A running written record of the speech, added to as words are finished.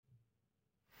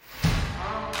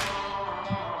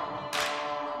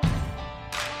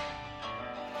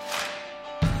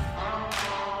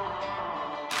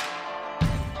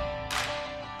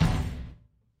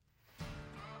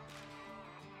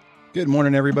Good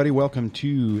morning, everybody. Welcome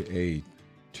to a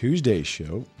Tuesday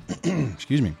show.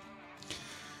 Excuse me.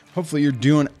 Hopefully you're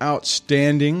doing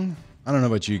outstanding. I don't know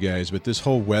about you guys, but this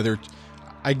whole weather,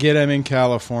 I get I'm in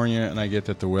California, and I get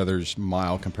that the weather's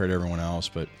mild compared to everyone else,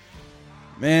 but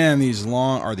man, these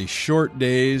short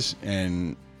days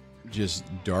and just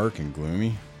dark and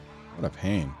gloomy. What a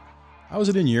pain. How is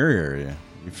it in your area?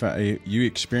 You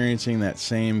experiencing that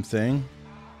same thing?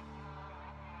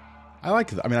 I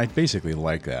basically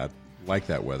like that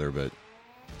weather, but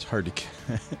it's hard to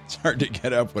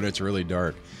get up when it's really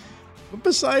dark. But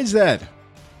besides that,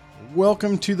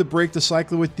 welcome to the Break the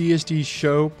Cycle with DSD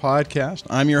show podcast.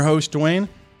 I'm your host, Dwayne,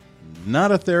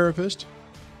 not a therapist,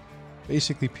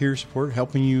 basically peer support,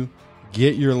 helping you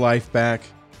get your life back,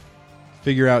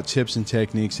 figure out tips and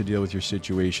techniques to deal with your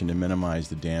situation to minimize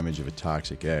the damage of a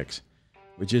toxic ex,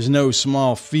 which is no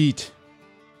small feat,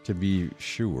 to be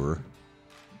sure.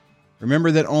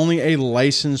 Remember that only a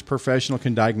licensed professional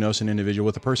can diagnose an individual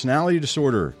with a personality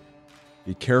disorder.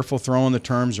 Be careful throwing the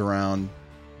terms around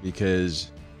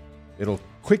because it'll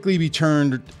quickly be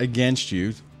turned against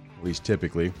you, at least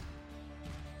typically.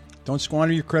 Don't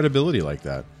squander your credibility like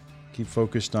that. Keep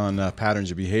focused on patterns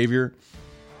of behavior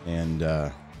and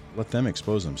let them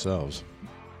expose themselves.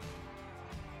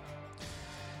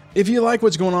 If you like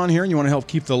what's going on here and you want to help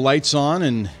keep the lights on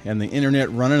and the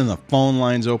internet running and the phone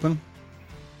lines open,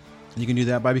 you can do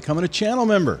that by becoming a channel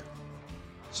member.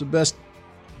 It's the best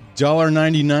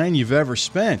 $1.99 you've ever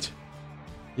spent.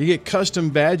 You get custom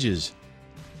badges,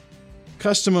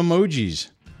 custom emojis,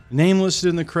 name listed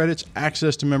in the credits,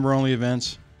 access to member-only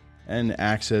events, and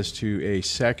access to a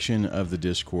section of the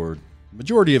Discord.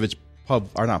 Majority of it's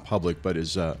not public, but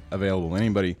is available to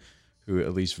anybody who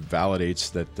at least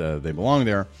validates that they belong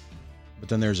there. But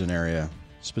then there's an area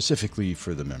specifically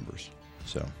for the members.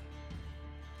 So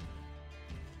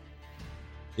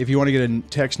if you want to get a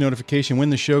text notification when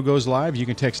the show goes live, you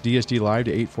can text DSD Live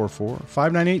to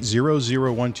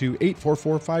 844-598-0012,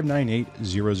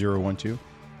 844-598-0012.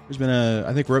 There's been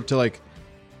I think we're up to like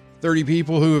 30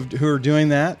 people who are doing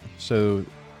that. So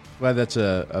glad that's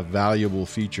a valuable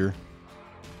feature.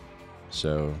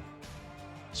 So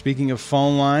speaking of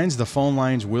phone lines, the phone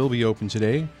lines will be open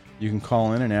today. You can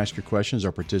call in and ask your questions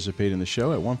or participate in the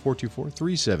show at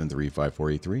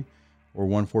 1-424-373-5483 or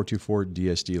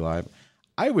 1-424-DSD-LIVE.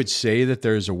 I would say that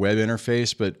there's a web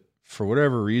interface, but for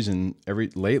whatever reason, every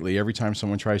time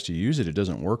someone tries to use it, it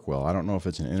doesn't work well. I don't know if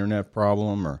it's an internet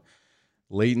problem or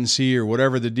latency or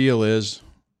whatever the deal is,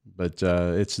 but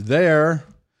it's there.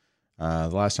 The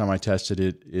last time I tested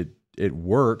it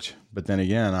worked, but then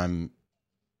again, I'm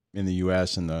in the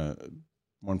U.S. and the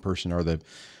one person or the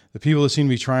people that seem to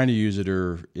be trying to use it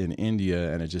are in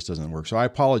India, and it just doesn't work. So I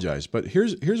apologize, but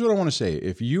here's what I want to say.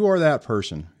 If you are that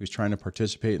person who's trying to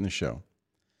participate in the show,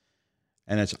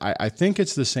 and I think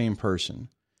it's the same person.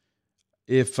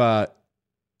 If I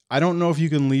don't know if you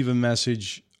can leave a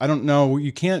message. I don't know.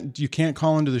 You can't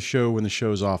call into the show when the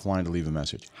show is offline to leave a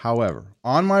message. However,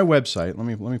 on my website, let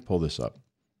me pull this up.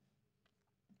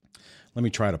 Let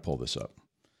me try to pull this up.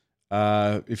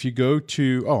 If you go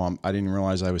to I didn't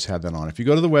realize I had that on. If you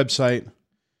go to the website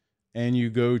and you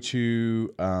go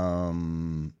to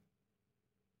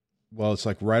it's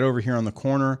like right over here on the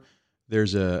corner.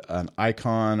 There's an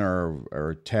icon or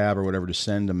a tab or whatever to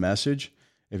send a message.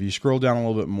 If you scroll down a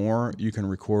little bit more, you can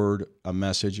record a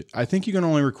message. I think you can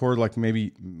only record like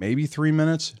maybe 3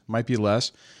 minutes, might be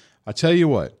less. I'll tell you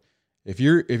what, if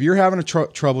you're having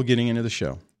trouble getting into the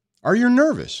show, or you're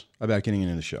nervous about getting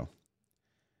into the show,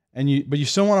 but you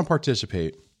still want to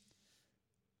participate,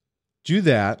 do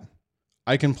that.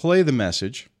 I can play the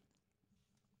message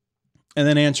and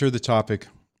then answer the topic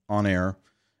on air.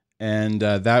 And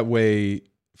that way,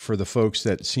 for the folks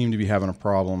that seem to be having a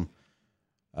problem,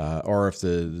 or if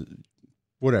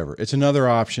whatever, it's another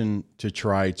option to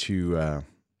try to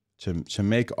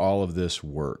make all of this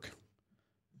work.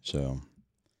 So,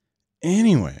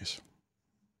 anyways,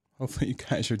 hopefully you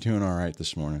guys are doing all right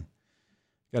this morning.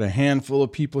 Got a handful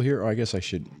of people here. Oh, I guess I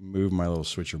should move my little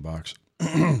switcher box,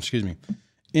 excuse me,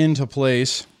 into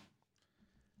place.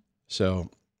 So.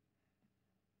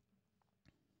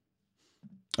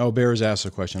 Bears asked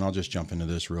a question. I'll just jump into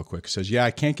this real quick. It says,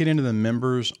 I can't get into the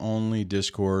members-only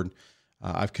Discord.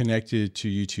 I've connected to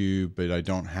YouTube, but I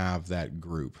don't have that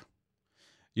group.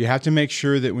 You have to make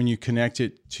sure that when you connect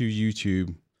it to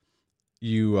YouTube,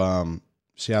 you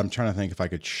see, I'm trying to think if I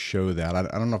could show that. I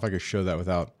don't know if I could show that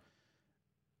without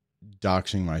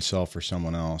doxing myself or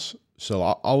someone else. So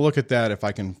I'll look at that if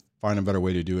I can find a better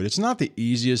way to do it. It's not the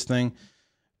easiest thing,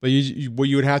 but what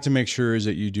you would have to make sure is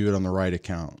that you do it on the right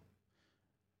account.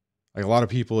 Like a lot of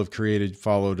people have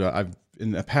followed, I've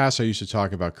in the past, I used to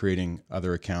talk about creating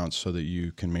other accounts so that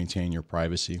you can maintain your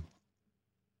privacy.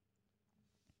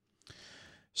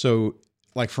 So,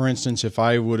 like for instance, if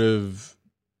I would have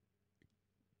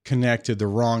connected the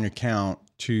wrong account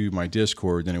to my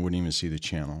Discord, then it wouldn't even see the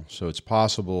channel. So it's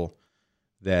possible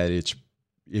that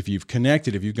if you've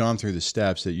gone through the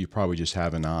steps, that you probably just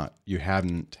haven't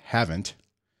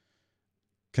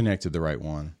connected the right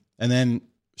one. And then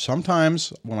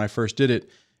sometimes when I first did it,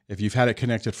 if you've had it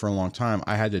connected for a long time,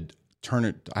 I had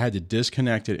to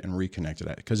disconnect it and reconnect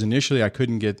it, because initially I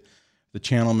couldn't get the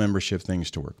channel membership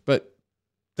things to work. But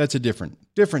that's a different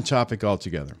topic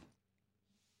altogether.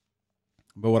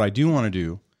 But what I do want to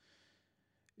do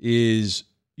is,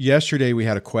 yesterday we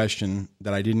had a question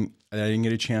that I didn't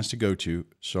get a chance to go to,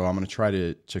 so I'm going to try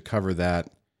to cover that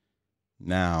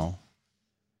now.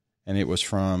 And it was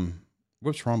from,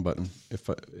 whoops, wrong button. If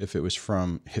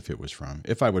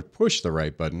I would push the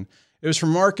right button, it was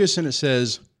from Marcus, and it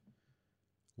says,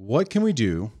 what can we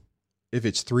do if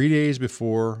it's 3 days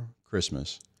before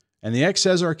Christmas and the ex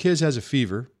says our kid has a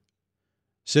fever,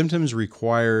 symptoms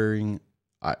required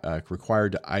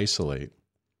to isolate?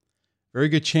 Very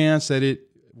good chance that it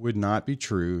would not be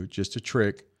true, just a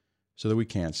trick so that we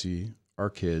can't see our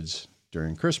kids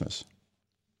during Christmas.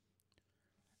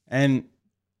 And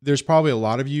there's probably a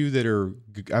lot of you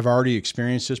that I've already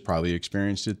experienced this, probably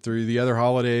experienced it through the other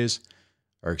holidays,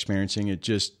 are experiencing it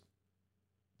just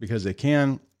because they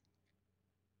can.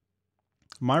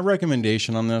 My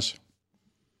recommendation on this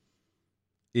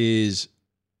is,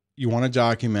 you want to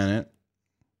document it.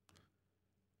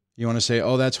 You want to say,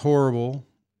 oh, that's horrible.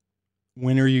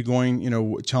 When are you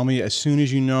going, tell me as soon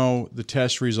as you know the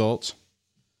test results,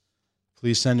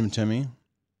 please send them to me.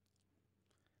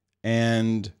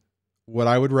 And what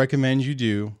I would recommend you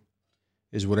do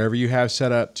is, whatever you have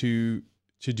set up to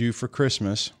do for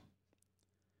Christmas,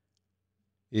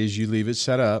 is you leave it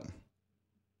set up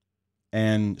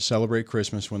and celebrate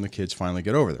Christmas when the kids finally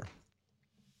get over there.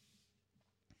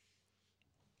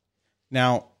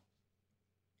 Now,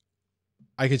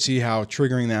 I could see how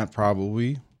triggering that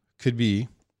probably could be,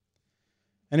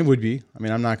 and it would be. I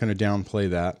mean, I'm not going to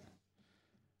downplay that.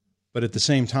 But at the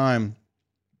same time,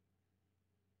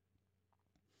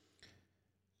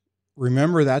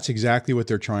 remember, that's exactly what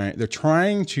they're trying. They're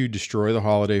trying to destroy the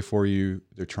holiday for you.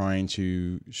 They're trying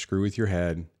to screw with your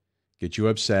head, get you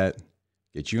upset,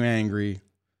 get you angry.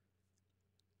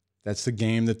 That's the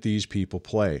game that these people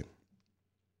play.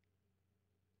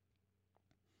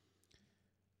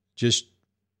 Just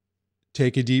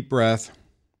take a deep breath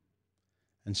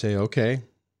and say, okay.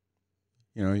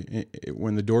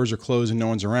 When the doors are closed and no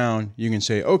one's around, you can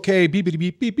say, okay, beep, beep,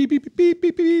 beep, beep, beep, beep, beep, beep,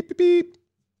 beep, beep, beep.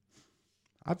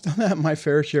 I've done that my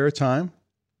fair share of times.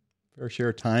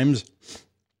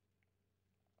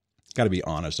 Got to be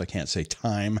honest, I can't say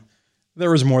time. There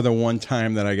was more than one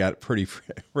time that I got pretty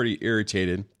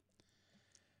irritated.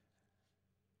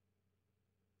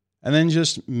 And then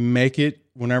just make it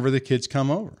whenever the kids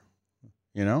come over.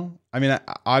 I mean,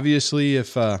 obviously,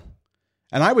 if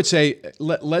and I would say,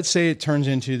 let's say it turns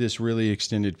into this really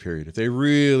extended period. If they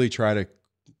really try to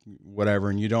whatever,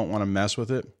 and you don't want to mess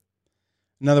with it.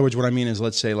 In other words, what I mean is,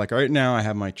 let's say, like right now, I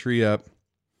have my tree up.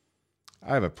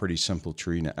 I have a pretty simple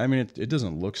tree now. I mean, it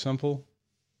doesn't look simple.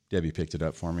 Debbie picked it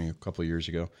up for me a couple of years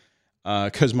ago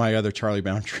because my other Charlie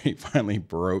Brown tree finally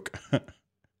broke.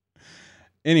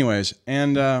 Anyways,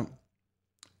 and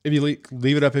if you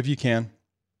leave it up if you can.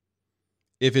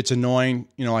 If it's annoying,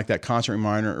 like that constant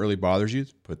reminder, it really bothers you,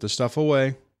 put the stuff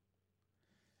away.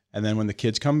 And then when the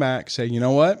kids come back, say, you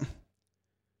know what?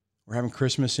 We're having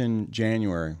Christmas in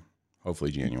January, hopefully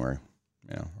January,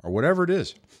 or whatever it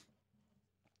is.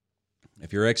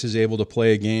 If your ex is able to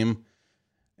play a game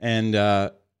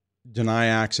and deny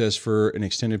access for an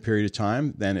extended period of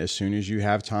time, then as soon as you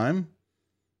have time,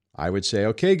 I would say,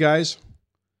 okay, guys,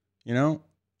 we're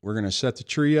going to set the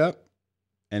tree up.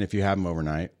 And if you have them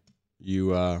overnight,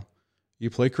 you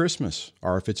play Christmas.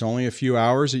 Or if it's only a few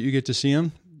hours that you get to see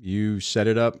them, you set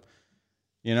it up,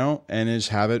 and just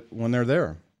have it when they're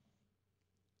there.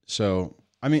 So,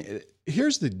 I mean,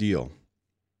 here's the deal.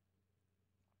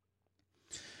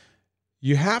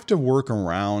 You have to work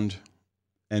around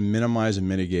and minimize and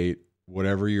mitigate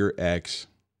whatever your ex,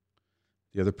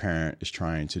 the other parent, is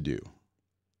trying to do.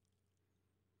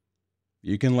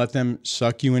 You can let them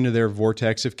suck you into their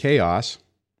vortex of chaos,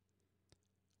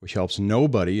 which helps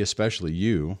nobody, especially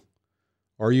you,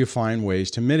 or you find ways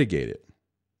to mitigate it.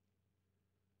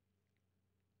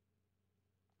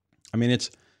 I mean,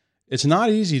 it's not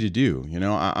easy to do.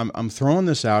 I'm throwing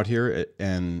this out here,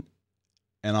 and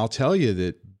I'll tell you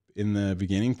that in the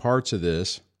beginning parts of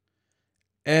this,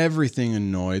 everything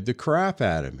annoyed the crap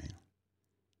out of me.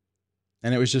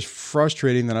 And it was just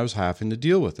frustrating that I was having to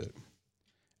deal with it.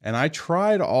 And I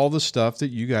tried all the stuff that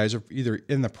you guys are either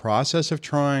in the process of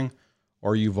trying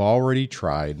or you've already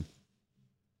tried,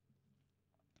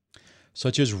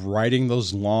 such as writing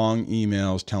those long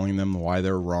emails telling them why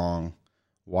they're wrong,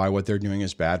 why what they're doing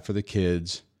is bad for the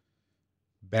kids,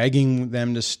 begging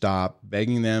them to stop,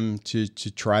 begging them to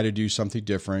try to do something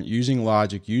different, using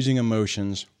logic, using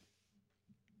emotions,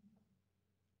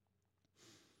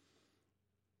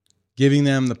 giving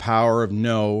them the power of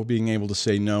no, being able to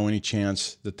say no any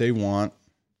chance that they want.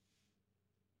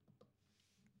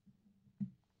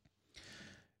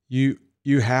 You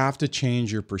have to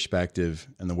change your perspective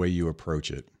and the way you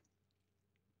approach it.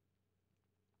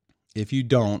 If you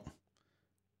don't,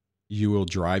 you will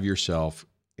drive yourself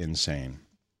insane.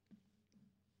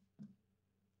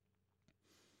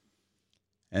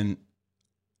 And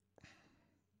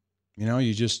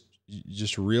you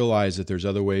just realize that there's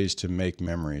other ways to make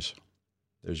memories.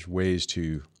 There's ways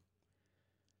to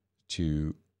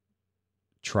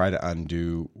try to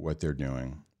undo what they're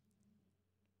doing.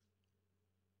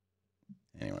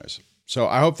 Anyways, so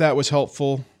I hope that was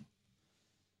helpful.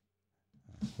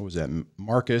 What was that,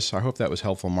 Marcus? I hope that was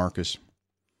helpful, Marcus.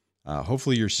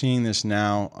 Hopefully you're seeing this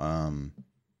now.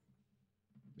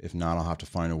 If not, I'll have to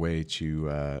find a way to,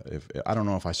 I don't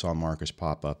know if I saw Marcus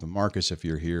pop up. And Marcus, if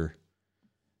you're here,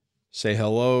 say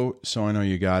hello so I know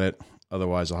you got it.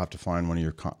 Otherwise, I'll have to find one of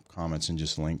your comments and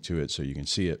just link to it so you can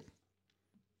see it.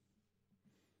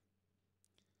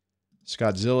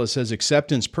 Scottzilla says,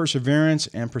 acceptance, perseverance,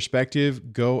 and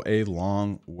perspective go a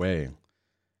long way.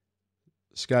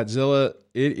 Scottzilla,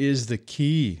 it is the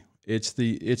key. It's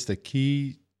the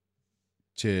key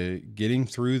to getting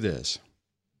through this.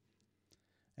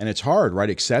 And it's hard, right?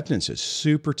 Acceptance is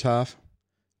super tough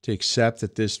to accept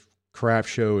that this crap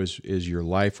show is your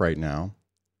life right now.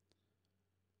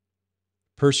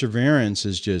 Perseverance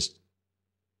is just,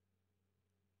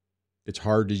 it's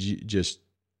hard to just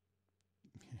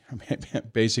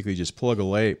basically just plug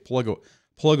away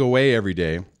every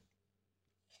day.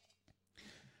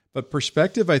 But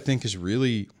perspective, I think, is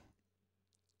really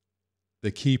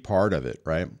the key part of it,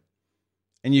 right?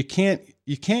 And you can't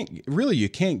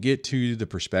get to the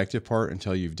perspective part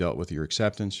until you've dealt with your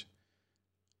acceptance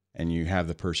and you have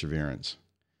the perseverance.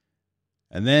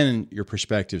 And then your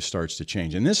perspective starts to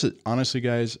change. And this is, honestly,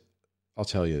 guys, I'll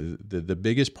tell you, the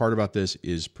biggest part about this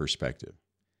is perspective.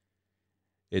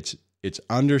 It's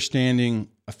understanding,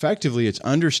 effectively, it's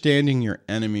understanding your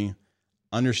enemy,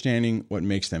 understanding what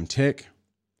makes them tick.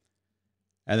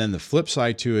 And then the flip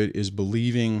side to it is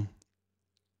believing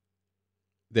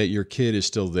that your kid is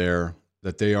still there,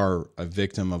 that they are a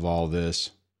victim of all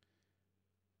this.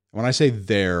 When I say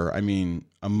there, I mean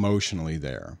emotionally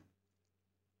there.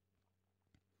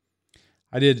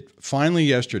 I did finally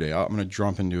yesterday. I'm going to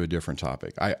jump into a different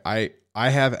topic. I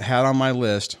have had on my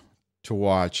list to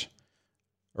watch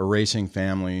Erasing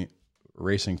Family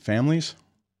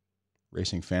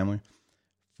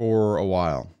for a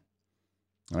while.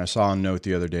 And I saw a note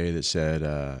the other day that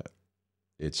said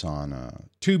it's on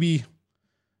Tubi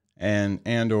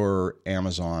and or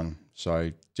Amazon. So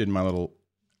I did my little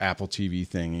Apple TV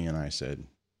thingy, and I said,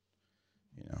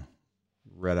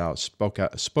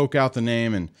 spoke out the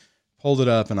name and pulled it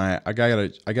up, and I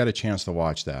got a chance to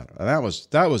watch that. And that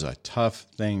was a tough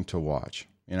thing to watch.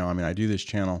 I do this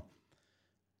channel.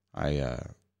 I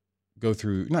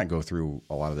not go through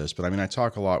a lot of this, but I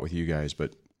talk a lot with you guys,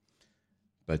 but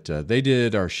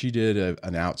she did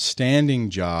an outstanding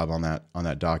job on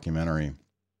that documentary.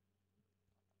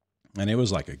 And it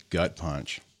was like a gut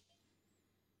punch.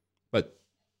 But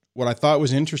what I thought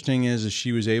was interesting is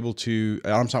she was able to,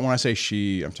 when I say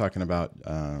she, I'm talking about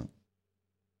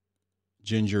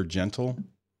Ginger Gentle.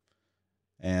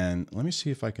 And let me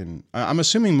see if I can, I'm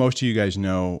assuming most of you guys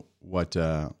know what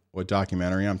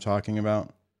documentary I'm talking about.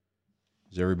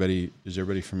 Is everybody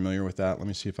familiar with that? Let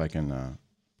me see if I can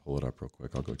pull it up real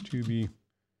quick. I'll go Tubi,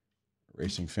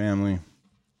 Erasing Family.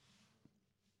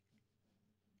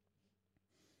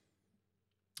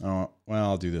 Oh, well,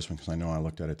 I'll do this one because I know I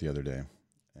looked at it the other day,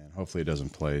 and hopefully it doesn't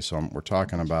play. So we're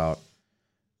talking about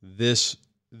this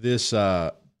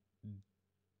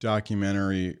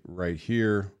documentary right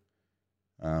here.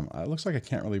 It looks like I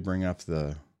can't really bring up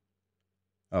the.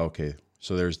 Oh, okay.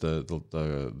 So there's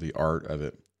the art of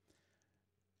it.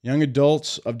 Young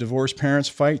adults of divorced parents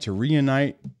fight to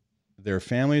reunite their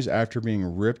families after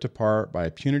being ripped apart by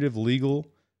a punitive legal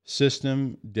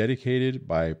system dedicated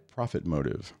by profit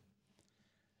motive.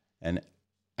 And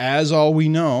as all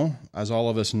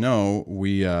of us know,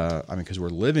 we, because we're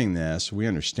living this, we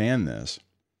understand this.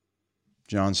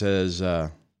 John says,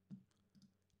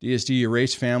 DSD,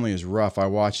 Erased Family is rough. I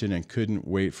watched it and couldn't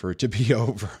wait for it to be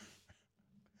over.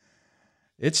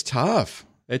 It's tough.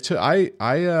 I've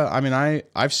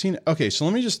seen. Okay, so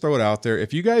let me just throw it out there.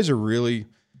 If you guys are really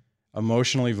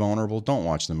emotionally vulnerable, don't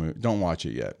watch the movie. Don't watch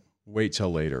it yet. Wait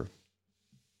till later,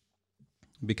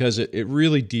 because it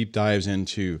really deep dives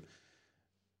into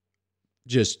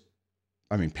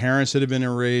parents that have been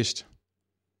erased.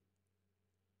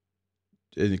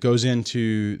 It goes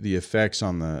into the effects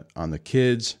on the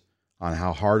kids, on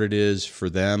how hard it is for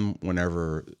them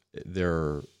whenever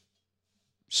their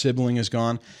sibling is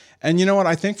gone. And you know what?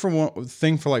 I think for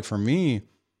me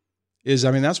is,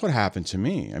 that's what happened to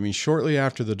me. Shortly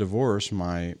after the divorce,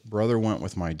 my brother went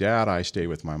with my dad. I stayed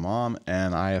with my mom,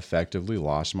 and I effectively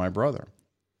lost my brother.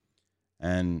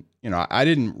 And, I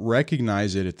didn't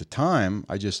recognize it at the time.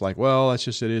 I just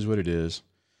it is what it is.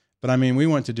 But we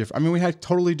went to we had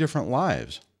totally different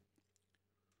lives.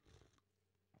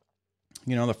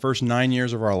 The first 9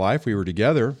 years of our life, we were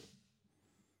together.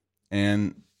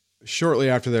 And shortly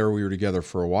after there, we were together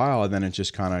for a while, and then it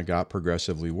just kind of got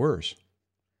progressively worse.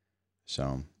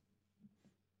 So,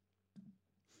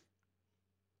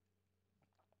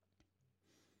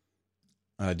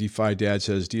 DeFi Dad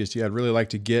says, DSD, I'd really like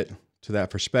to get to that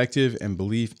perspective and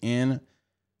belief in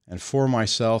and for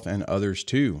myself and others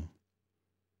too.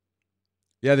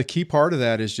 Yeah, the key part of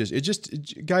that is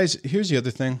guys, here's the other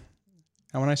thing.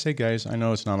 And when I say guys, I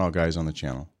know it's not all guys on the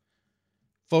channel.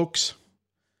 Folks,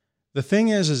 the thing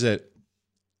is that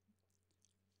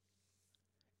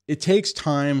it takes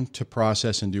time to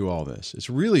process and do all this. It's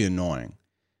really annoying.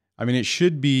 It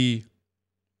should be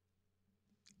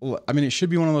one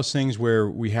of those things where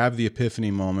we have the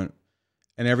epiphany moment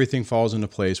and everything falls into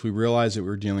place. We realize that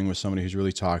we're dealing with somebody who's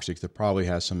really toxic, that probably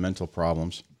has some mental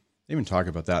problems. They even talk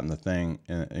about that in the thing.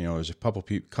 And, there's a couple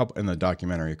in the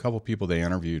documentary, a couple people they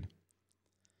interviewed.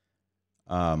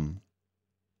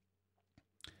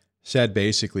 Said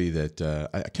basically that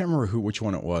I can't remember which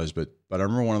one it was, but I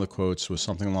remember one of the quotes was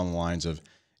something along the lines of,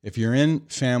 if you're in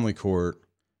family court,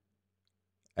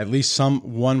 at least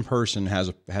one person has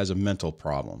a mental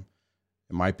problem.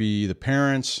 It might be the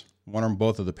parents, one or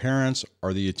both of the parents,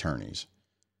 or the attorneys.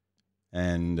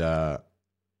 And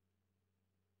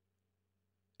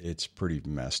it's pretty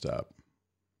messed up.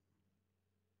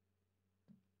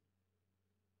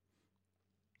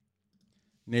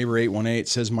 Neighbor 818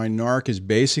 says, my narc has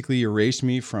basically erased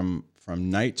me from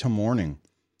night to morning.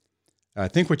 I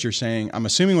think what you're saying, I'm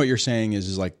assuming what you're saying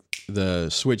is like the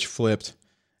switch flipped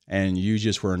and you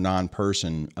just were a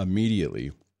non-person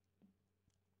immediately.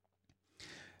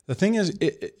 The thing is,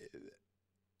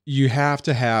 you have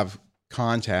to have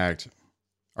contact,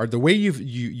 or the way you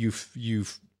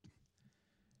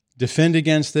defend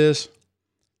against this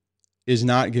is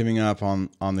not giving up on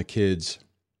the kids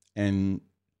and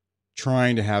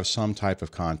trying to have some type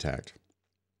of contact.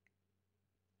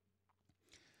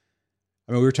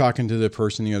 We were talking to the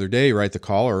person the other day, right? The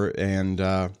caller, and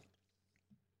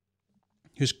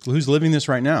who's living this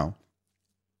right now.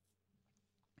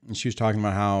 And she was talking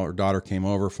about how her daughter came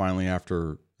over finally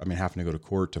after, having to go to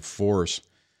court to force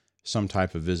some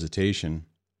type of visitation.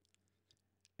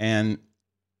 And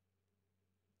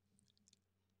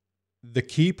the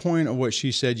key point of what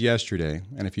she said yesterday,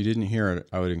 and if you didn't hear it,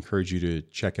 I would encourage you to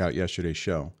check out yesterday's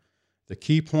show. The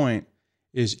key point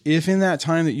is, if in that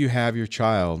time that you have your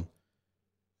child,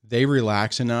 they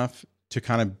relax enough to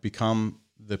kind of become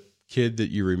the kid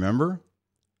that you remember,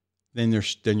 then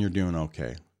you're doing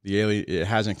okay. It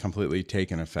hasn't completely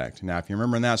taken effect. Now, if you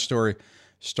remember in that story,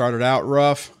 started out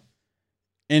rough,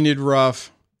 ended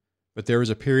rough, but there was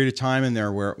a period of time in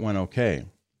there where it went okay. And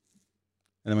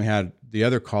then we had the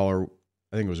other caller,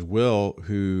 I think it was Will,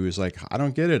 who is like, I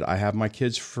don't get it. I have my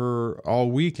kids for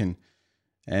all week and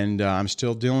I'm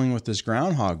still dealing with this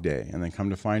Groundhog Day. And then come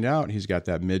to find out, he's got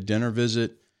that mid-dinner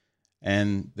visit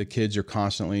and the kids are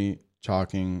constantly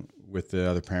talking with the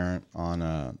other parent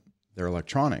on their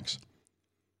electronics.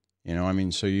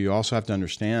 So you also have to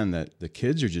understand that the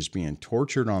kids are just being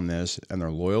tortured on this and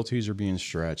their loyalties are being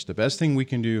stretched. The best thing we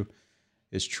can do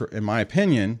is, in my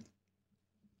opinion,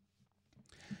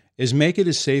 is make it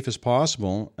as safe as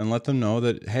possible and let them know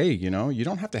that, hey, you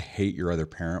don't have to hate your other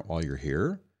parent while you're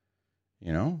here.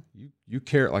 You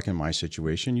care, like in my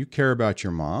situation, you care about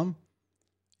your mom,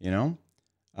 and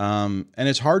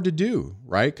it's hard to do,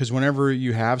 right? Because whenever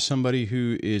you have somebody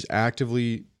who is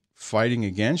actively fighting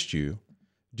against you,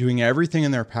 doing everything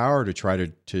in their power to try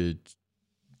to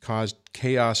cause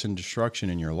chaos and destruction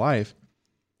in your life,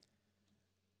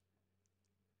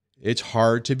 it's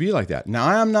hard to be like that. Now,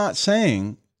 I'm not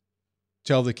saying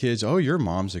tell the kids, oh, your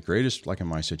mom's the greatest, like in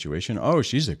my situation. Oh,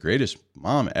 she's the greatest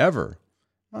mom ever.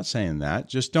 I'm not saying that.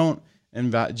 Just don't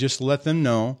just let them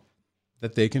know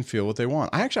that they can feel what they want.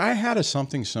 I had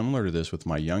something similar to this with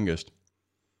my youngest.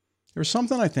 There was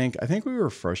something I think we were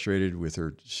frustrated with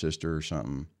her sister or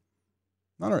something.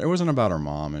 It wasn't about her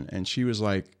mom. And she was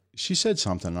like, she said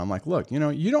something. And I'm like, look,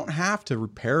 you don't have to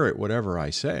parrot whatever I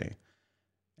say.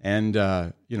 And,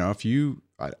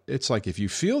 it's like, if you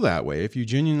feel that way, if you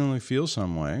genuinely feel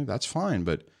some way, that's fine.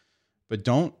 But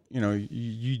don't,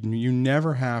 you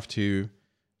never have to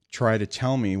try to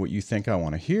tell me what you think I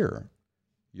want to hear.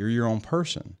 You're your own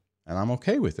person. And I'm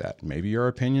okay with that. Maybe your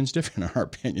opinion's different. Our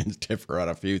opinions differ on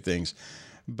a few things.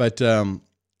 But, and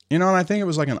I think it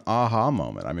was like an aha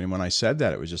moment. I mean, when I said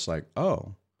that, it was just like,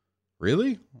 oh,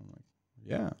 really? I'm like,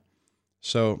 yeah.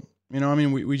 So,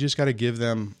 we just got to give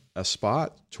them a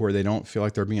spot to where they don't feel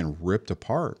like they're being ripped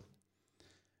apart.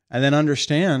 And then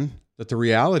understand that the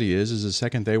reality is the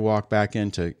second they walk back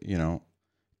into,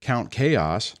 Count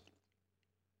Chaos,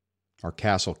 or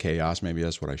Castle Chaos, maybe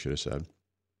that's what I should have said,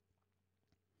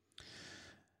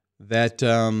 that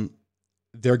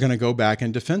they're going to go back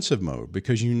in defensive mode,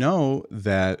 because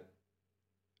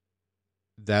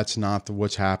that's not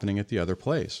what's happening at the other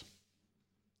place.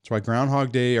 That's why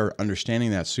Groundhog Day, or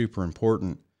understanding that's super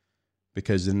important,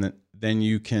 because then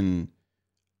you can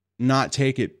not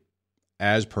take it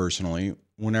as personally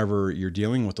whenever you're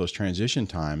dealing with those transition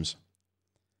times,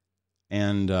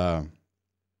 and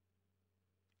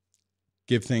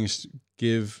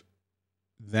give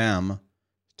them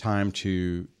time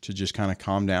to just kind of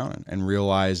calm down and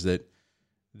realize realize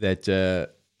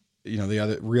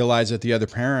that the other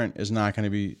parent is not going to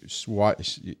be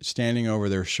standing over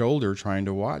their shoulder trying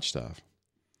to watch stuff.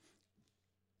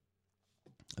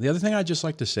 The other thing I'd just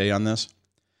like to say on this,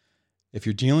 if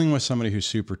you're dealing with somebody who's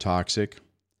super toxic,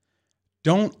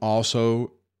 don't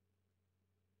also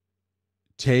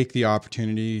take the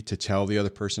opportunity to tell the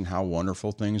other person how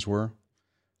wonderful things were.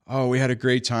 Oh, we had a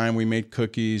great time. We made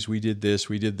cookies. We did this.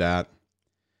 We did that.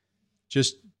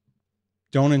 Just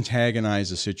don't antagonize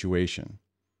the situation.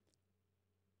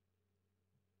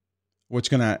 What's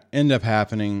going to end up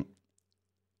happening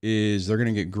is they're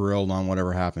going to get grilled on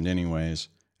whatever happened anyways.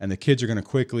 And the kids are going to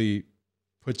quickly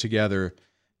put together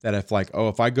that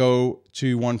if I go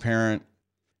to one parent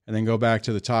and then go back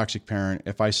to the toxic parent,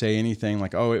 if I say anything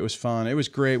like, oh, it was fun, it was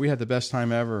great, we had the best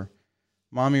time ever,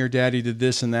 mommy or daddy did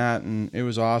this and that, and it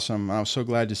was awesome, I was so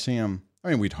glad to see them. I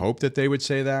mean, we'd hope that they would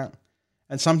say that.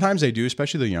 And sometimes they do,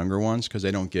 especially the younger ones, because they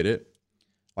don't get it.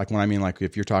 Like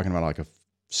if you're talking about like a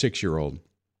 6-year-old.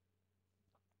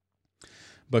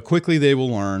 But quickly they will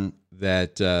learn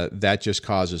that that just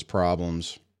causes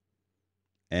problems,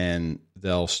 and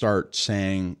they'll start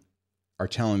saying or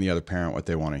telling the other parent what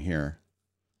they want to hear.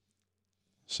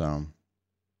 So,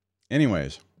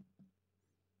 anyways.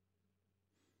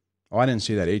 Oh, I didn't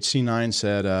see that. HC9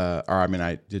 said,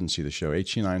 I didn't see the show.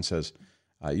 HC9 says,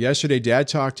 yesterday, Dad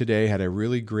Talk Today had a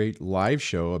really great live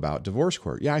show about divorce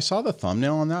court. Yeah, I saw the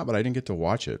thumbnail on that, but I didn't get to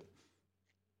watch it.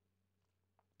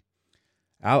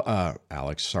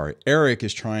 Eric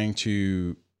is trying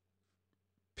to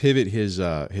pivot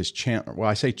his channel. Well,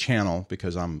 I say channel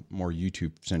because I'm more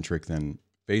YouTube centric than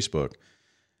Facebook.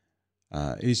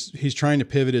 He's trying to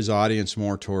pivot his audience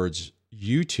more towards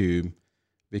YouTube,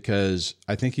 because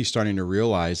I think he's starting to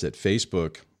realize that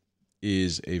Facebook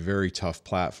is a very tough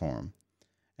platform.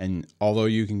 And although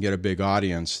you can get a big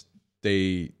audience,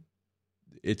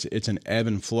 it's an ebb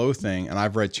and flow thing. And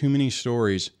I've read too many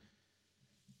stories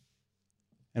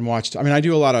and watched. I mean, I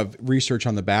do a lot of research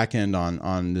on the back end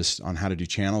on how to do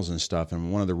channels and stuff.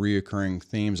 And one of the reoccurring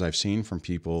themes I've seen from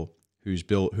people who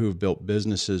have built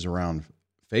businesses around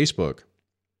Facebook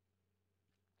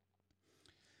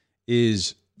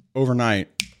is overnight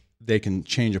they can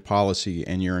change a policy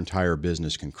and your entire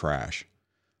business can crash,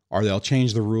 or they'll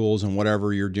change the rules and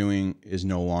whatever you're doing is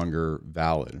no longer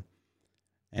valid.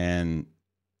 And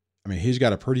I mean, he's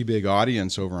got a pretty big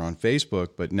audience over on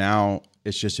Facebook, but now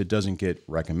it doesn't get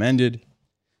recommended.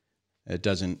 It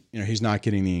doesn't, he's not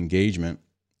getting the engagement.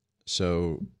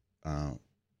 So,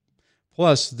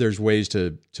 plus there's ways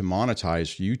to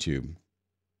monetize YouTube.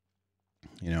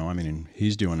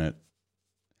 He's doing it.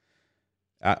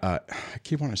 I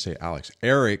keep wanting to say Alex,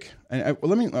 Eric, and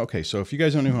so if you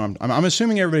guys don't know who I'm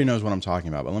assuming everybody knows what I'm talking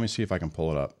about, but let me see if I can pull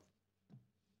it up.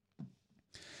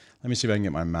 Let me see if I can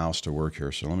get my mouse to work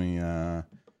here. So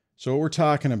so what we're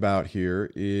talking about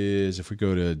here is, if we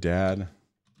go to Dad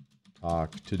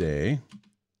Talk Today,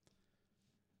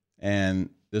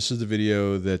 and this is the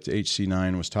video that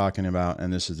HC9 was talking about,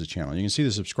 and this is the channel. You can see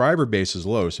the subscriber base is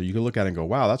low, so you can look at it and go,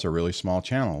 wow, that's a really small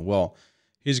channel. Well,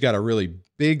 he's got a really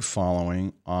big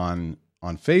following on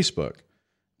Facebook,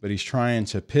 but he's trying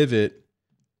to pivot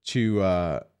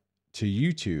to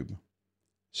YouTube.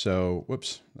 So,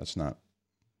 whoops, that's not.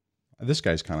 This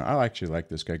guy's kind of. I actually like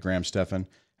this guy, Graham Stephan.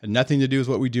 Had nothing to do with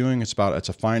what we're doing. It's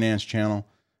a finance channel.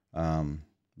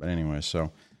 But anyway,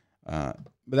 so, but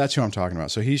that's who I'm talking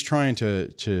about. So he's trying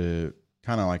to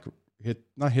kind of like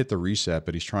not hit the reset,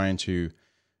 but he's trying to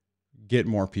get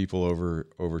more people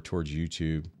over towards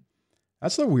YouTube.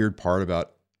 That's the weird part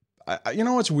about. You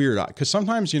know what's weird? Because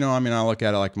sometimes, I mean, I look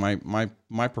at it like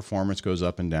my performance goes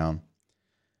up and down,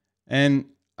 and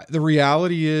the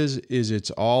reality is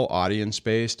it's all audience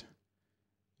based.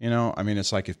 I mean,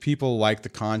 it's like if people like the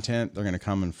content, they're going to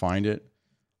come and find it.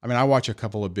 I mean, I watch a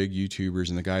couple of big YouTubers,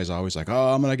 and the guy's always like,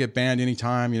 "Oh, I'm going to get banned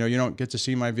anytime. You don't get to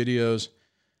see my videos,"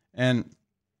 and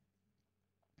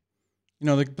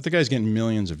but the guy's getting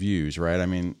millions of views, right? I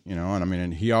mean,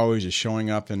 and he always is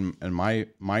showing up in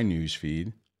my news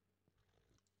feed.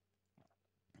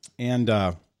 And,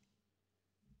 I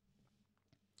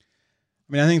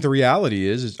mean, I think the reality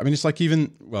is, I mean, it's like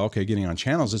getting on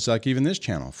channels. It's like even this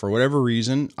channel, for whatever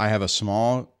reason, I have a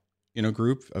small,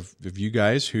 group of you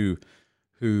guys who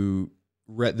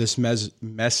read this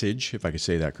message, if I could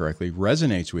say that correctly,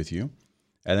 resonates with you.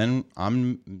 And then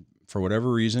for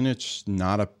whatever reason, it's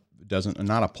not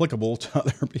applicable to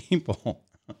other people.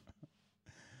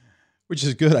 Which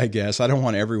is good, I guess. I don't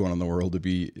want everyone in the world to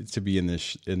be in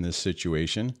this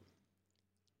situation.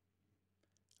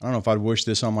 I don't know if I'd wish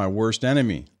this on my worst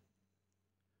enemy.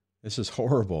 This is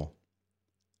horrible.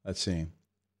 Let's see.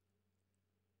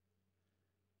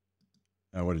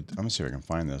 I'm gonna see if I can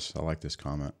find this. I like this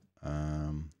comment.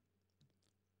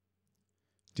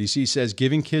 DC says,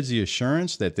 giving kids the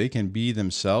assurance that they can be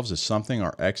themselves is something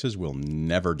our exes will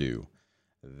never do.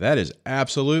 That is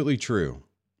absolutely true.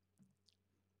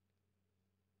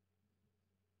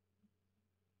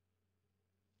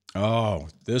 Oh,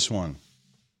 this one.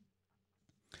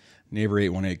 Neighbor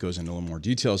 818 goes into a little more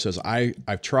detail. It says,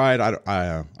 I've tried.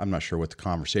 I'm not sure what the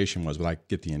conversation was, but I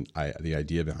get the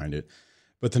idea behind it.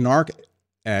 But the narc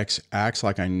ex acts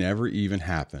like I never even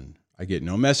happened. I get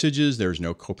no messages. There's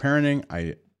no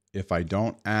co-parenting. If I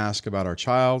don't ask about our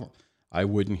child, I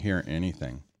wouldn't hear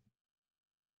anything.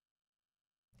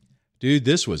 Dude,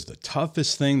 this was the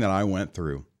toughest thing that I went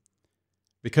through,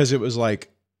 because it was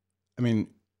like, I mean,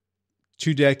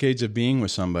 2 decades of being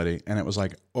with somebody, and it was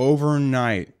like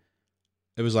overnight,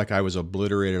 it was like I was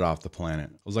obliterated off the planet.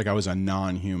 It was like I was a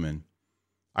non-human.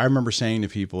 I remember saying to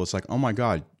people, it's like, oh my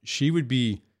God, she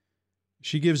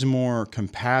gives more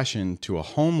compassion to a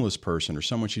homeless person or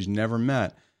someone she's never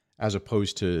met as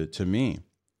opposed to me.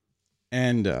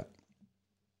 And I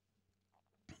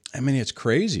mean, it's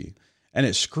crazy. And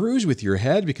it screws with your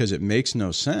head because it makes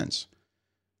no sense.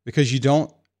 Because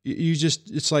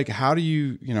it's like, how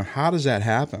does that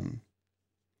happen?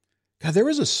 God, there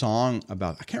was a song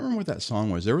about, I can't remember what that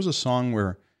song was. There was a song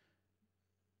where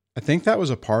I think that was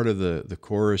a part of the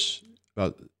chorus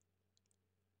about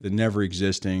the never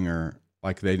existing, or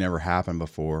like they never happened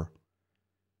before.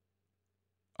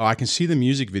 Oh, I can see the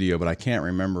music video, but I can't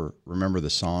remember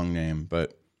the song name.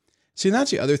 But see,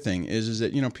 that's the other thing is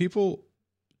that, people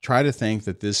try to think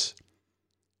that this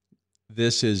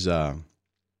is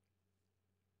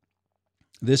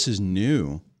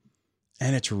new,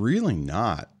 and it's really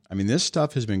not. I mean, this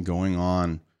stuff has been going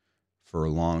on for a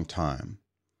long time.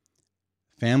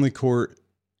 Family court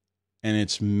and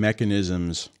its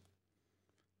mechanisms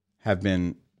have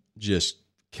been just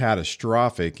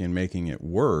catastrophic in making it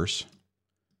worse.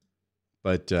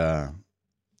 But I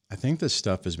think this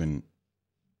stuff has been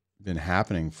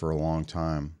happening for a long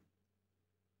time.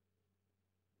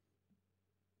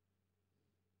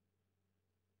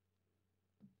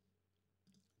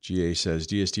 GA says,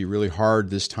 DSD really hard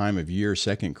this time of year,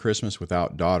 second Christmas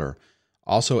without daughter.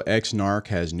 Also, ex-narc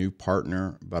has new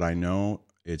partner, but I know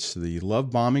it's the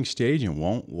love bombing stage and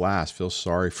won't last. Feel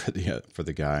sorry for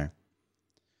the guy.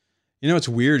 What's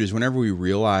weird is whenever we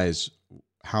realize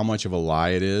how much of a lie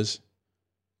it is,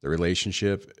 the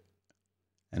relationship,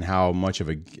 and how much of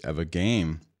a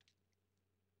game,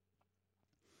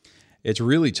 it's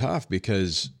really tough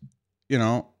because,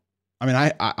 I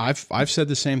mean, I've said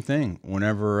the same thing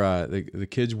whenever the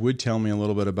kids would tell me a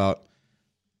little bit about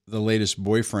the latest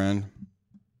boyfriend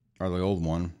or the old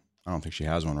one. I don't think she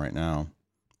has one right now,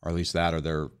 or at least that,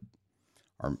 or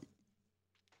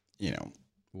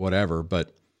whatever.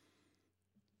 But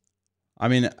I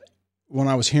mean, when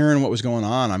I was hearing what was going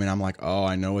on, I mean, I'm like, oh,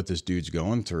 I know what this dude's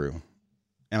going through,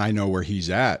 and I know where he's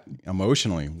at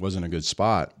emotionally. Wasn't a good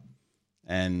spot,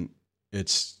 and they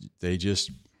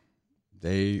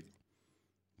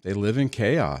live in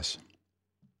chaos.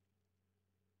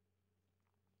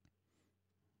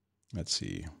 Let's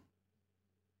see.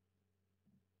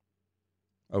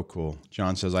 Oh, cool.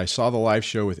 John says, I saw the live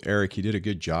show with Eric. He did a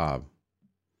good job.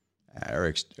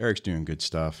 Eric's doing good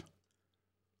stuff.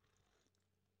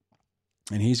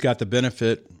 And he's got the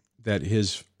benefit that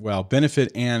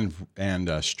benefit and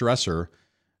stressor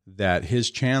that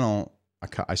his channel,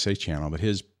 I say channel, but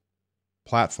his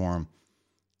platform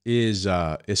is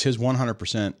his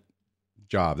 100%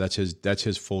 job. That's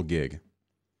his full gig.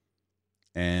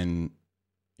 And,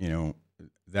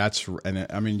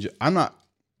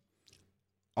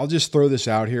 I'll just throw this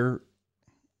out here.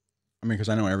 Because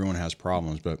I know everyone has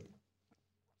problems, but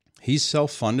he's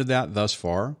self-funded that thus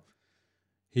far.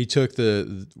 He took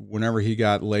whenever he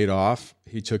got laid off,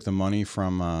 he took the money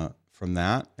from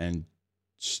that and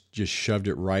just shoved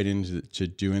it right into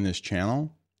doing this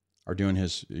channel or doing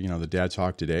his, the Dad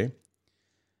Talk Today.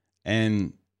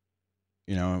 And,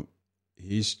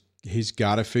 he's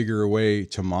got to figure a way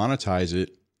to monetize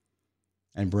it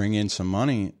and bring in some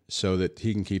money so that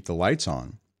he can keep the lights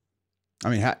on.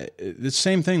 The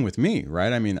same thing with me,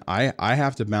 right? I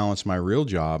have to balance my real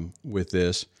job with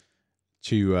this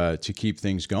to keep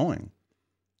things going.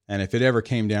 And if it ever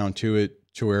came down to it,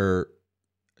 to where,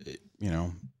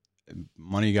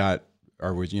 money got,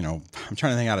 or was, I'm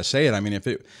trying to think how to say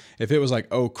it. If it was like,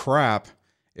 oh crap,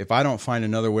 if I don't find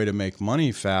another way to make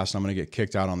money fast, I'm going to get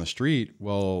kicked out on the street.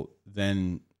 Well,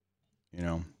 then,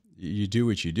 you do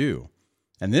what you do.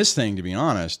 And this thing, to be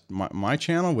honest, my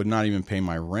channel would not even pay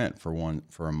my rent for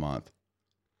a month.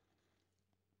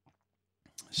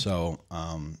 So,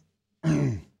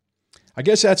 I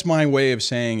guess that's my way of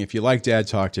saying, if you like Dad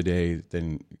Talk Today,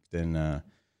 then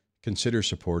consider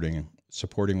supporting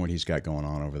what he's got going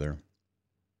on over there.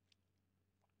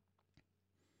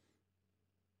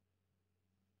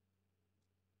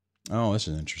 Oh, this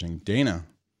is interesting. Dana,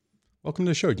 welcome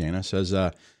to the show. Dana says,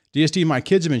 DSD, my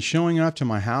kids have been showing up to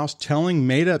my house telling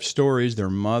made-up stories their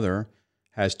mother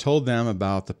has told them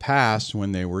about the past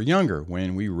when they were younger,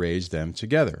 when we raised them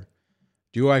together.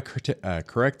 Do I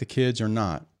correct the kids or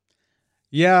not?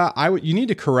 Yeah, you need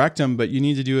to correct them, but you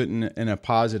need to do it in a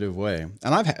positive way.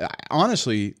 And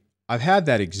I've had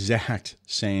that exact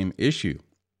same issue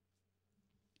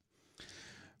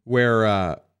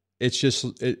where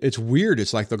it's weird.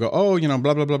 It's like they'll go, oh,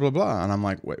 blah, blah, blah, blah, blah. And I'm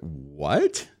like, wait,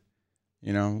 what?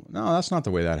 No, that's not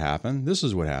the way that happened. This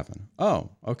is what happened.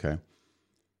 Oh, okay.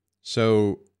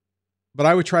 So, but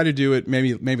I would try to do it,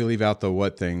 maybe leave out the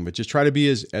what thing, but just try to be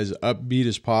as upbeat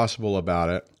as possible about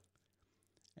it.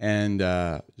 And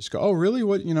just go, oh, really?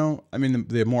 What,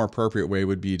 the more appropriate way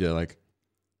would be to like,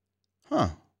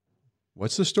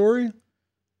 what's the story?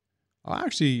 Well,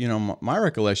 actually, my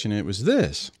recollection, it was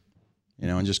this,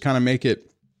 and just kind of make it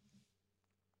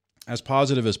as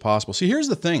positive as possible. See, here's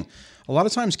the thing. A lot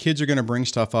of times kids are going to bring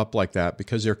stuff up like that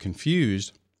because they're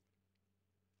confused.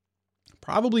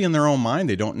 Probably in their own mind,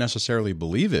 they don't necessarily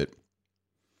believe it.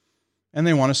 And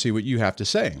they want to see what you have to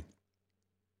say.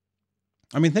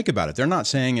 Think about it. They're not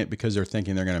saying it because they're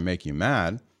thinking they're going to make you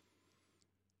mad.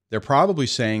 They're probably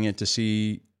saying it to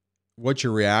see what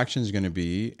your reaction is going to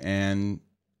be. And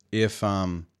if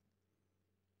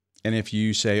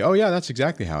you say, oh yeah, that's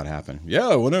exactly how it happened.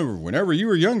 Yeah, whenever you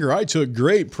were younger, I took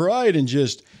great pride in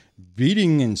just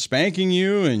beating and spanking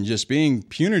you and just being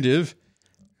punitive.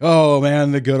 Oh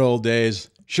man, the good old days.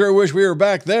 Sure wish we were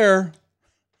back there.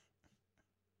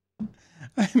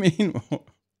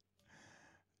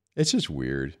 It's just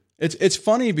weird. It's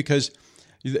funny because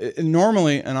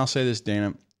normally, and I'll say this,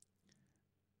 Dana,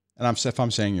 and if I'm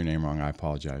saying your name wrong, I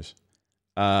apologize.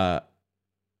 What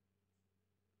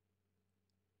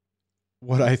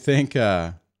I think,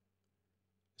 I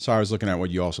was looking at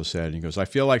what you also said, and he goes, I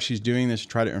feel like she's doing this to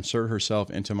try to insert herself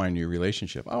into my new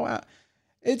relationship. Oh,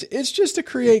 it's just to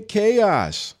create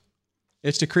chaos.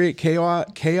 It's to create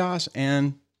chaos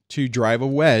and to drive a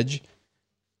wedge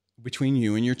between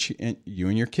you and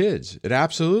your kids. It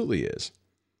absolutely is.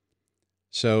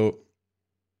 So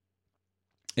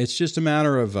it's just a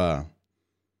matter of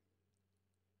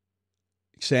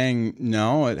saying,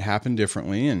 no, it happened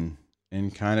differently, and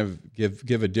kind of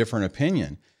give a different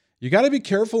opinion. You got to be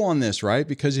careful on this, right?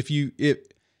 Because in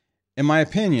my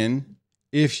opinion,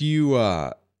 if you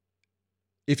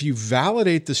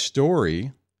validate the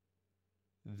story,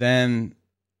 then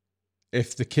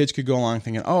if the kids could go along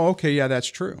thinking, oh, okay, yeah, that's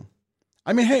true.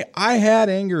 Hey, I had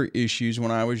anger issues when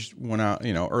I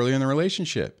early in the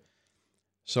relationship.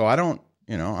 So I don't,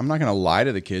 I'm not going to lie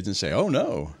to the kids and say, oh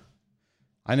no,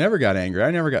 I never got angry.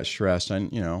 I never got stressed.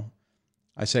 And,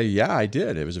 I say, yeah, I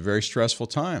did. It was a very stressful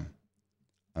time.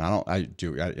 And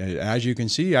as you can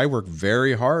see, I work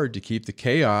very hard to keep the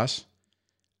chaos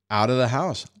out of the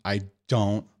house. I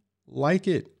don't like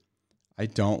it. I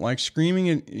don't like screaming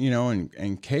and,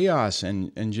 and chaos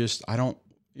and just, I don't,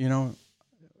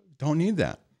 don't need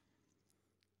that.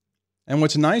 And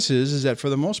what's nice is that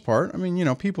for the most part, I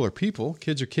mean, people are people,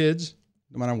 kids are kids,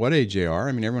 no matter what age they are.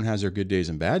 I mean, everyone has their good days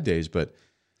and bad days, but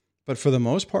for the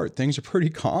most part, things are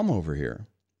pretty calm over here.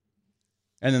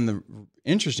 And then the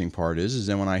interesting part is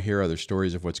then when I hear other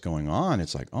stories of what's going on,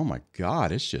 it's like, oh my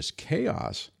God, it's just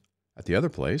chaos at the other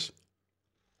place.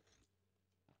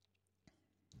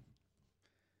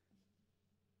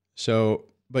 So,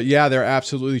 but yeah, they're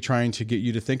absolutely trying to get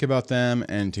you to think about them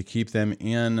and to keep them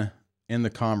in the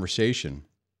conversation.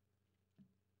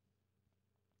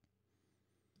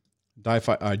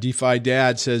 DeFi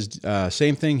Dad says,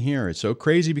 same thing here. It's so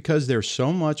crazy because there's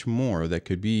so much more that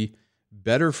could be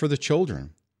better for the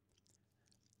children.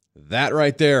 That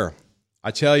right there. I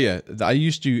tell you, I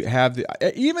used to have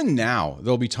even now,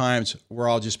 there'll be times where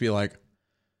I'll just be like,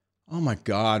 oh my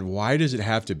God, why does it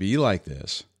have to be like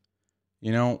this?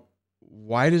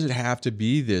 Why does it have to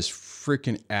be this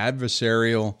freaking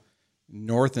adversarial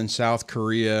North and South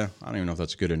Korea? I don't even know if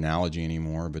that's a good analogy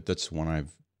anymore, but that's one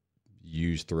I've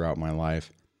used throughout my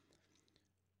life.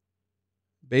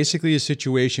 Basically a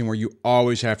situation where you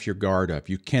always have your guard up.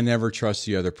 You can never trust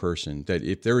the other person. That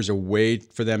if there is a way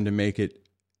for them to make it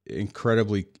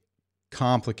incredibly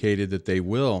complicated, that they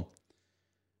will.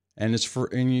 And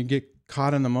you get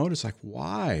caught in the mode. It's like,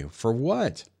 why? For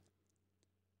what?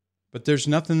 But there's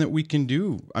nothing that we can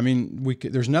do. I mean,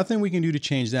 there's nothing we can do to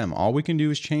change them. All we can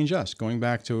do is change us. Going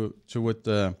back to what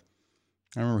I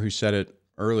remember who said it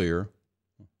earlier.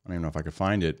 I don't even know if I could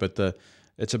find it, but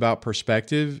it's about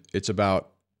perspective. It's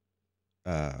about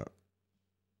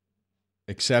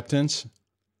acceptance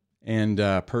and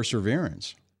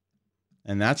perseverance.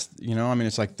 And that's,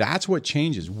 it's like, that's what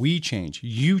changes. We change.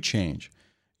 You change.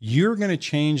 You're going to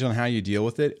change on how you deal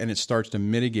with it. And it starts to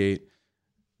mitigate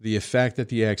the effect that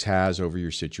the ex has over your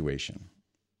situation.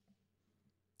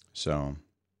 So,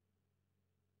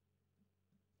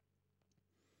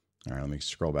 all right, let me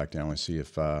scroll back down and see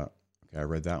if, okay, I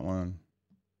read that one.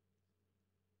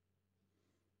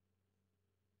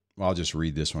 Well, I'll just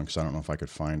read this one because I don't know if I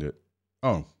could find it.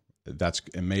 Oh, that's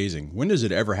amazing. When does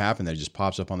it ever happen that it just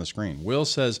pops up on the screen? Will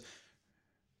says,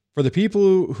 for the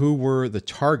people who were the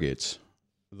targets,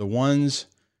 the ones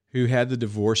who had the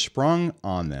divorce sprung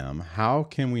on them, how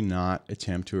can we not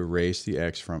attempt to erase the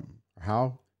ex from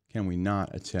our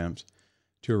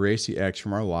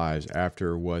lives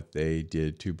after what they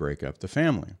did to break up the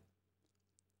family?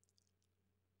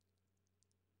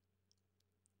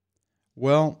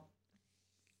 Well,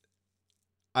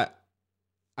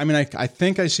 I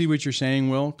think I see what you're saying,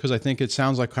 Will, because I think it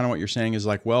sounds like kind of what you're saying is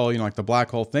like, well, like the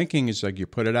black hole thinking is like you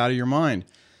put it out of your mind.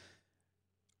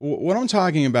 What I'm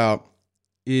talking about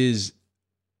is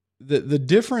the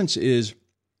difference is,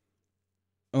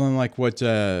 like what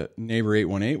Neighbor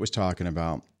 818 was talking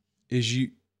about, is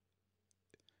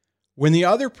when the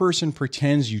other person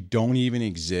pretends you don't even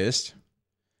exist,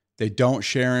 they don't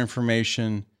share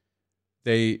information,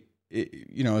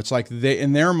 it's like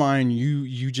in their mind,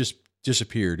 you just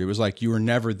disappeared. It was like you were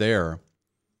never there.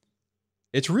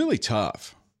 It's really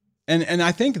tough. And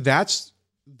I think that's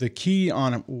the key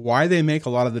on why they make a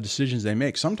lot of the decisions they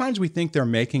make. Sometimes we think they're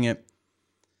making it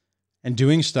and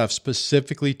doing stuff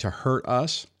specifically to hurt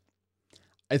us.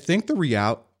 I think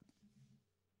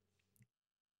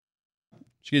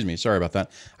sorry about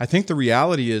that. I think the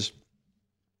reality is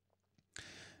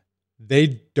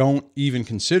they don't even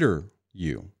consider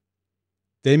you.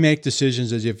 They make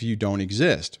decisions as if you don't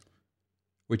exist,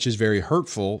 which is very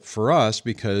hurtful for us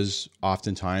because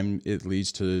oftentimes it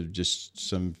leads to just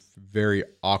some very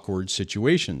awkward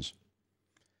situations.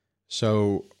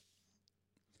 So,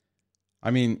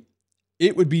 I mean,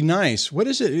 it would be nice. What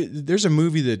is it? There's a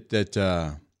movie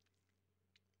that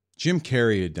Jim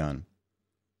Carrey had done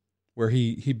where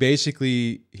he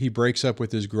basically breaks up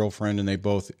with his girlfriend and they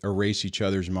both erase each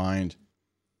other's mind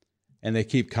and they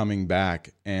keep coming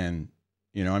back. And,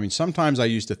 sometimes I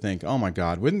used to think, oh my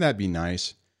God, wouldn't that be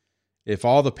nice if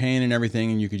all the pain and everything,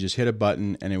 and you could just hit a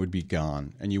button and it would be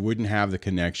gone and you wouldn't have the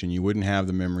connection, you wouldn't have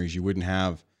the memories, you wouldn't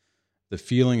have the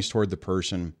feelings toward the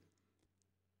person,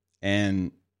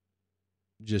 and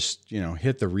just,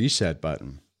 hit the reset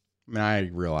button. I mean, I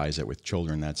realize that with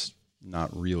children, that's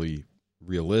not really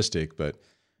realistic, but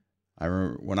I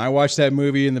remember when I watched that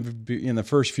movie in the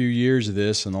first few years of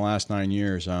this, in the last 9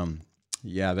 years,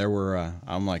 there were,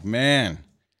 I'm like, man,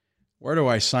 where do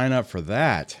I sign up for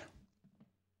that?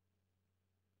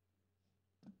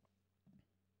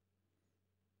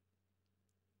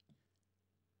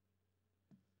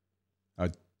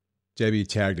 Debbie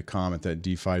tagged a comment that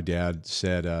DeFi Dad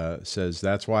says,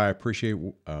 that's why I appreciate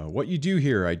what you do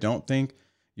here. I don't think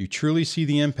you truly see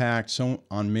the impact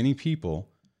on many people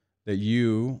that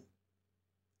you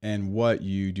and what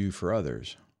you do for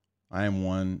others. I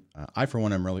for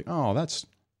one, am really, well,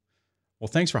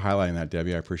 thanks for highlighting that,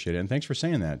 Debbie. I appreciate it. And thanks for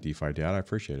saying that, DeFi Dad. I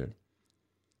appreciate it.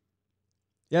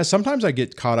 Yeah, sometimes I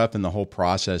get caught up in the whole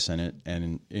process in it.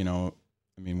 And,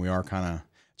 we are kind of,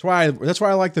 that's why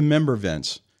I like the member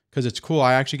events. Because it's cool.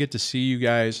 I actually get to see you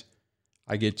guys.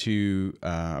 I get to,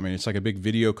 it's like a big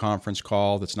video conference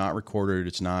call that's not recorded.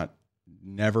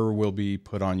 Never will be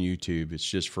put on YouTube. It's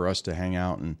just for us to hang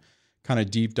out and kind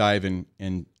of deep dive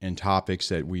in topics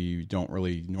that we don't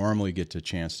really normally get a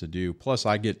chance to do. Plus,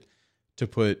 I get to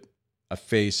put a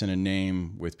face and a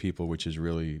name with people, which is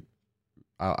really,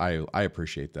 I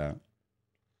appreciate that.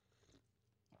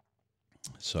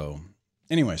 So,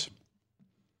 anyways.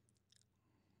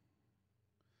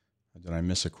 Did I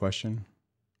miss a question?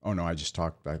 Oh, no, I just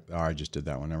talked back. Oh, I just did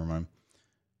that one. Never mind.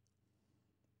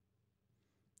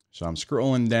 So I'm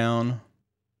scrolling down.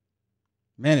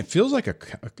 Man, it feels like I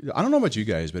don't know about you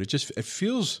guys, but it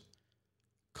feels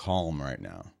calm right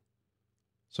now.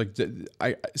 It's like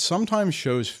sometimes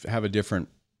shows have a different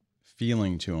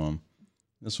feeling to them.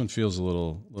 This one feels a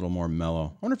little more mellow.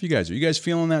 I wonder if are you guys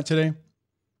feeling that today?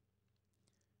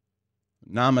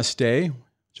 Namaste,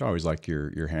 which I always like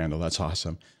your handle. That's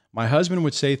awesome. My husband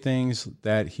would say things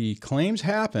that he claims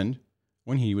happened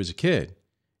when he was a kid.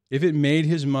 If it made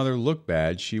his mother look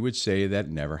bad, she would say that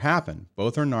never happened.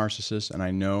 Both are narcissists, and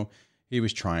I know he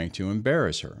was trying to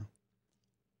embarrass her.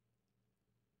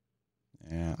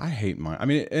 Yeah, I hate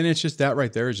and it's just that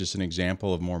right there is just an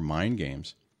example of more mind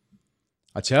games.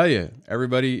 I tell you,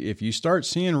 everybody, if you start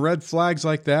seeing red flags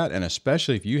like that, and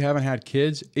especially if you haven't had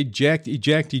kids, eject,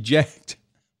 eject, eject.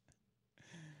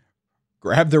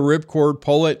 Grab the ripcord,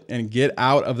 pull it, and get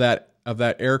out of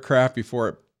that aircraft before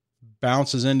it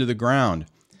bounces into the ground.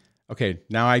 Okay,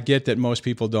 now I get that most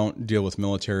people don't deal with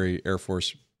military Air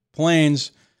Force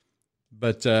planes,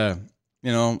 but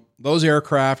those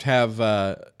aircraft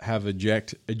have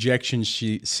ejection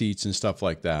seats and stuff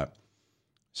like that.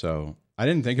 So I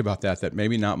didn't think about that. That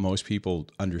maybe not most people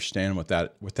understand what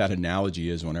that analogy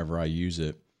is whenever I use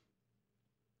it.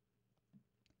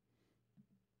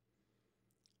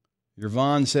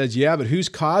 Yvonne says, yeah, but who's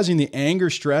causing the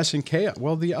anger, stress, and chaos?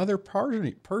 Well, the other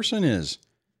person is.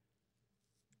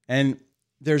 And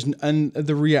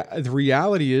the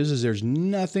reality is there's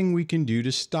nothing we can do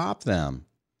to stop them.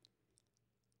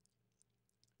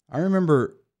 I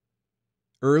remember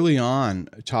early on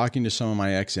talking to some of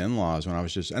my ex-in-laws when I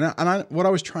was just, what I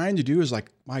was trying to do is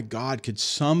like, my God, could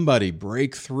somebody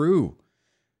break through?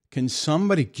 Can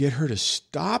somebody get her to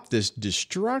stop this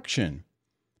destruction?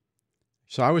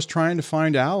 So I was trying to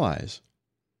find allies.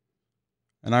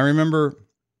 And I remember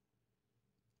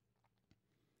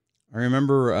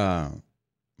one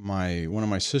of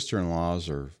my sister-in-laws,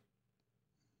 or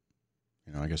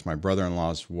I guess my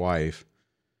brother-in-law's wife,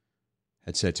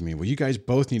 had said to me, well, you guys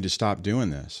both need to stop doing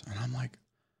this. And I'm like,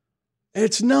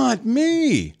 it's not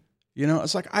me.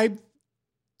 It's like,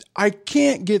 I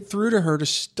can't get through to her to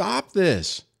stop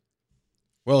this.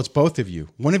 Well, it's both of you.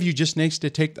 One of you just needs to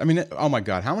take, oh my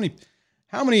God, how many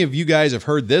of you guys have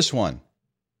heard this one?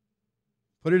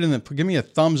 Give me a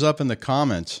thumbs up in the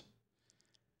comments.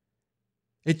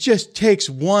 It just takes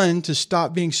one to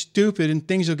stop being stupid and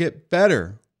things will get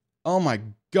better. Oh my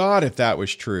God, if that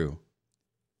was true.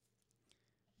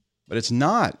 But it's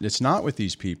not. It's not with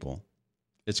these people.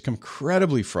 It's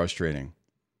incredibly frustrating.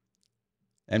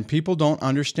 And people don't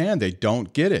understand. They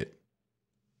don't get it.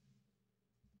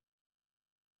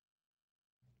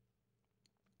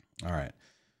 All right.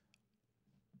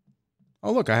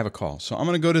 Oh, look, I have a call. So I'm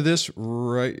going to go to this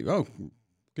right. Oh,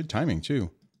 good timing, too.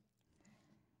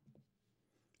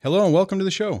 Hello and welcome to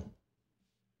the show.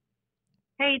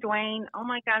 Hey, Dwayne. Oh,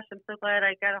 my gosh, I'm so glad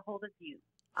I got a hold of you.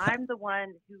 I'm the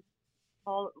one who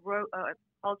called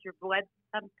your web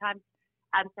sometimes.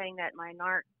 I'm saying that my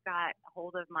narc got a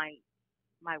hold of my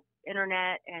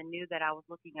internet and knew that I was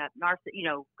looking up got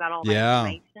all my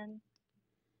information.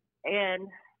 And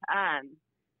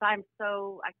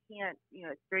so I can't,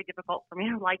 it's very difficult for me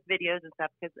to like videos and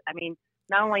stuff because,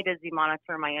 not only does he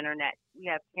monitor my internet, we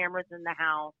have cameras in the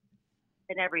house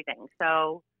and everything.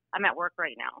 So I'm at work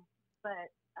right now.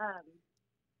 But I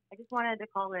just wanted to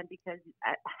call in because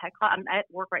I'm at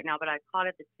work right now, but I caught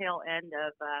at the tail end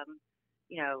of,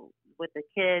 with the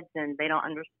kids, and they don't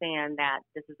understand that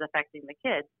this is affecting the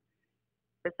kids.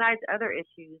 Besides other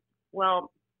issues,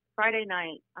 well, Friday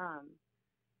night,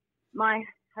 my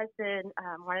husband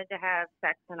wanted to have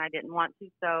sex and I didn't want to,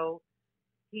 so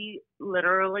he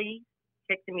literally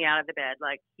kicked me out of the bed.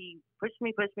 Like he pushed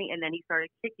me, and then he started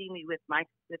kicking me with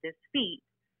his feet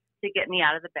to get me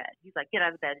out of the bed. He's like, get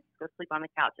out of the bed, just go sleep on the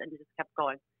couch, and he just kept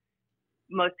going.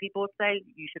 Most people would say,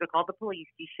 you should have called the police.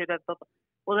 You should have.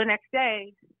 Well, the next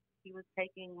day, he was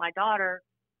taking my daughter,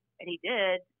 and he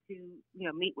did,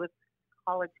 to meet with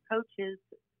college coaches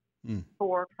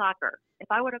for soccer. If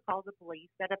I would have called the police,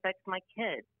 that affects my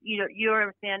kids. You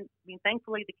understand? I mean,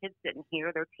 thankfully the kids didn't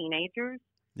hear. They're teenagers.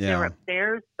 Yeah. They were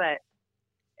upstairs, but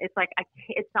it's like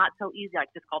it's not so easy. Like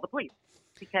just call the police,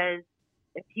 because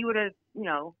if he would have,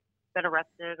 been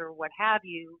arrested or what have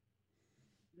you,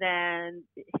 then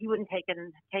he wouldn't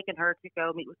taken her to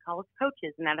go meet with college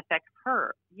coaches, and that affects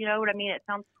her. You know what I mean? It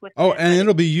sounds twisted. Oh, and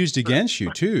it'll be used against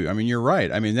you too. I mean, you're right.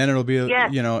 I mean, then it'll be,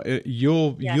 yes.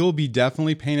 You'll be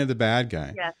definitely painted the bad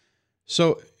guy. Yes.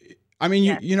 So, I mean,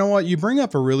 yes. you know what? You bring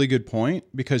up a really good point,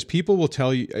 because people will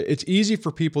tell you, it's easy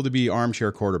for people to be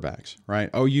armchair quarterbacks, right?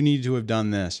 Oh, you need to have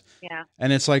done this. Yeah.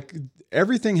 And it's like,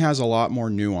 everything has a lot more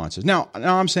nuances. Now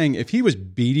I'm saying, if he was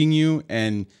beating you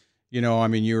and, I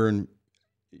mean, you're in,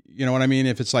 you know what I mean?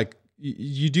 If it's like,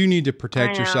 you do need to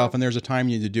protect yourself, and there's a time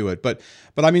you need to do it. But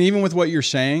I mean, even with what you're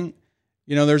saying,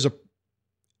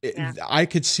 I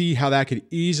could see how that could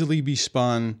easily be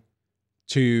spun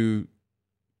to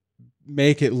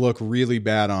make it look really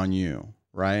bad on you.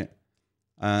 Right.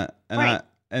 Right.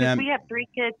 We have 3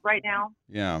 kids right now.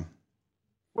 Yeah.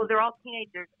 Well, they're all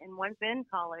teenagers, and one's in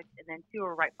college, and then 2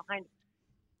 are right behind.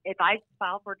 If I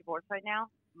file for divorce right now,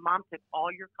 Mom took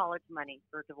all your college money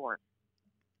for divorce.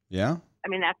 Yeah. I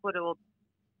mean, that's what it will.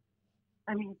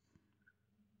 I mean.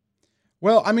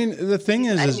 Well, I mean, the thing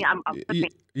is,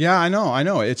 yeah, I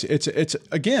know. It's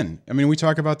again. I mean, we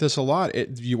talk about this a lot.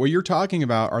 What you're talking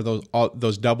about are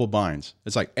those double binds.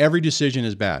 It's like every decision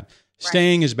is bad.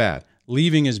 Staying is bad.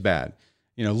 Leaving is bad.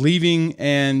 Leaving,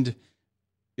 and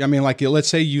I mean, like, let's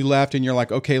say you left and you're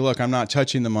like, okay, look, I'm not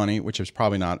touching the money, which is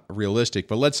probably not realistic,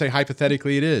 but let's say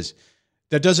hypothetically it is.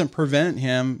 That doesn't prevent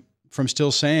him from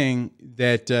still saying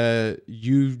that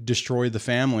you destroyed the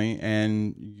family,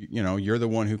 and you're the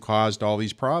one who caused all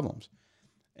these problems.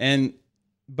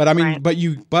 But I mean,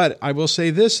 but I will say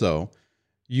this though,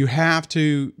 you have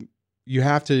to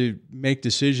make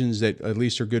decisions that at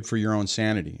least are good for your own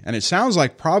sanity. And it sounds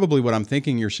like probably what I'm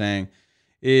thinking you're saying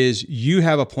is you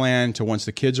have a plan to, once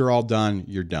the kids are all done,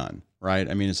 you're done, right?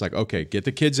 I mean, it's like, okay, get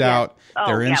the kids out.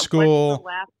 They're in school.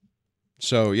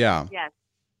 So yeah. Yes.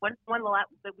 When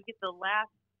we get the last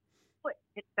foot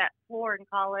hits that floor in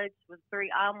college with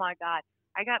 3, oh my God.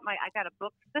 I got a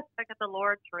book. I got the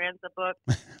Laura Taranza book,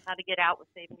 How to Get Out with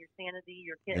Saving Your Sanity,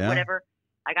 Your Kid, whatever.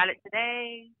 I got it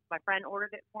today. My friend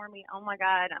ordered it for me. Oh my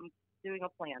God, I'm doing a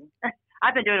plan.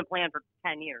 I've been doing a plan for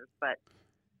 10 years, but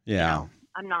yeah,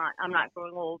 I'm not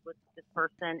growing old with this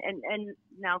person. And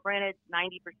now, granted,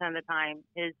 90% of the time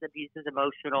his abuse is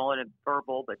emotional and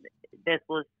verbal, but this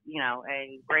was,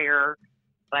 a rare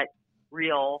but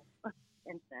real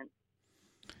instance.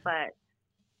 But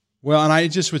well, and I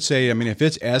just would say, I mean, if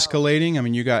it's escalating, I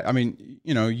mean,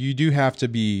 you do have to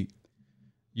be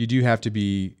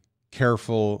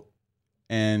careful,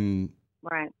 and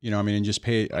right. I mean, and just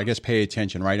pay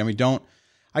attention, right? I mean,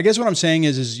 I guess what I'm saying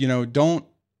is don't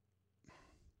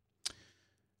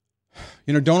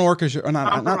orchestrate, or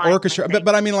not orchestrate,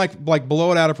 but I mean, like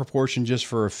blow it out of proportion just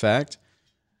for effect.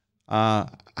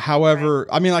 However,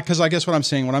 right. I mean, cause I guess what I'm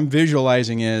saying, what I'm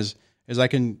visualizing is I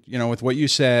can, with what you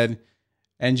said,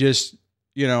 and just,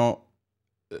 that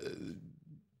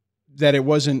it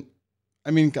wasn't, I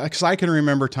mean, cause I can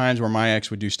remember times where my ex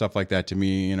would do stuff like that to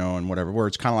me, and whatever, where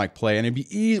it's kind of like play, and it'd be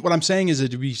easy. What I'm saying is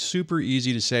it'd be super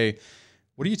easy to say,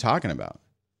 what are you talking about?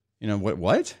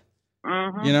 What?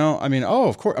 Mm-hmm. I mean, oh,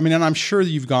 of course. I mean, and I'm sure that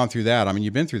you've gone through that. I mean,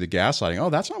 you've been through the gaslighting. Oh,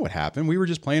 that's not what happened. We were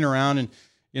just playing around, and,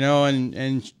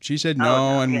 and she said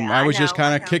no. And I was just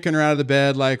kind of kicking her out of the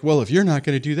bed. Like, well, if you're not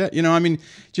going to do that, I mean,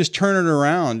 just turn it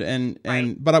around.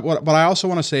 But what I also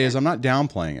want to say is I'm not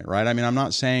downplaying it. Right. I mean, I'm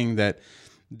not saying that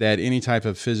any type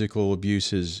of physical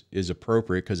abuse is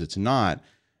appropriate, because it's not,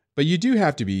 but you do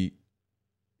have to be,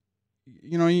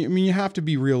 you have to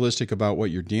be realistic about what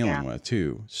you're dealing with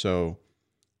too. So,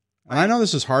 and I know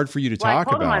this is hard for you to talk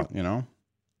about, Well,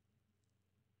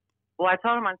 I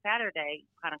told him on Saturday,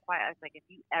 kind of quiet, I was like, if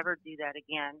you ever do that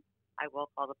again, I will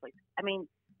call the police. I mean,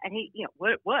 and he,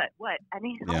 what? I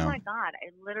mean, oh my God, I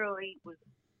literally was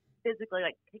physically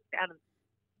like kicked out of,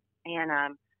 and I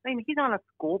mean, he's on a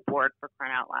school board, for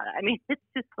crying out loud. I mean, it's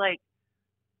just like,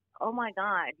 oh my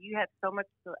God, you have so much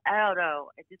to, I don't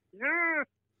know. It just,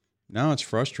 no, it's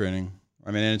frustrating.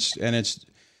 I mean,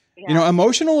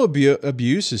 emotional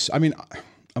abuse is,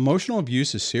 emotional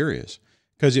abuse is serious,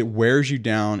 because it wears you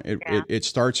down. Yeah. It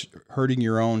starts hurting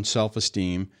your own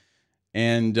self-esteem,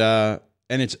 and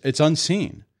it's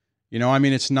unseen. You know, I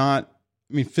mean, it's not.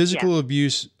 I mean, Yeah. physical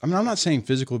abuse. I mean, I'm not saying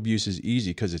physical abuse is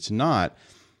easy, because it's not,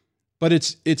 but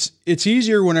it's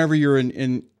easier whenever you're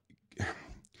in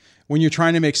when you're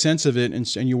trying to make sense of it,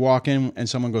 and you walk in and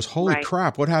someone goes, "Holy Right.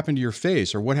 crap, what happened to your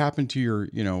face?" or "What happened to your,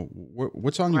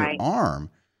 what's on your Right. arm?"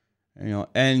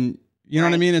 And you know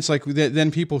what I Right. mean? It's like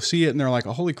then people see it and they're like,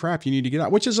 "Oh, holy crap, you need to get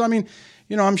out." Which is, I mean,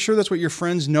 I'm sure that's what your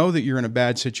friends know, that you're in a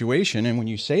bad situation, and when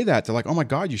you say that, they're like, "Oh my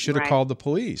God, you should have Right. called the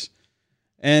police."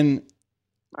 And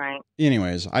Right.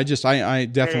 anyways, I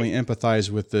definitely empathize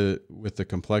with the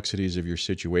complexities of your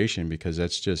situation, because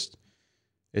that's just,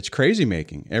 it's crazy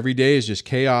making. Every day is just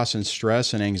chaos and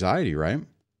stress and anxiety, right?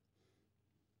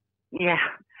 Yeah.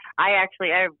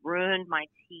 I've ruined my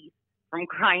teeth from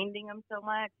grinding them so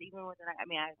much. Even with I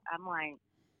mean, I'm like,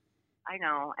 I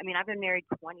know. I mean, I've been married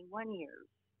 21 years,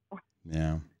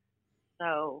 Yeah.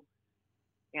 so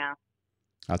yeah.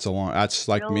 That's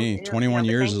like me. But 21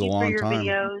 years thank is a you for long your time.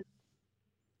 videos.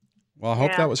 Well, I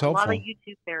hope Yeah, that was a lot of helpful.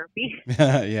 YouTube therapy.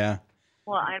 Yeah.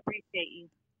 Well, I appreciate you,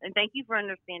 and thank you for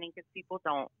understanding, because people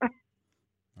don't. All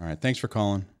right. Thanks for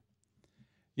calling.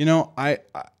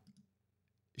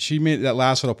 She made that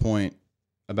last little point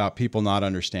about people not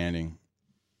understanding.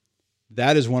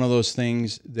 That is one of those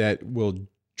things that will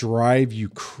drive you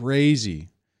crazy,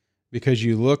 because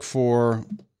you look for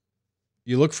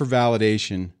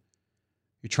validation.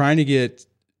 You're trying to get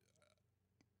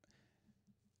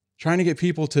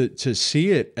people to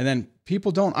see it, and then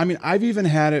people don't. I mean, I've even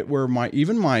had it where my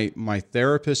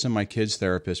therapist and my kids'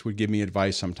 therapist would give me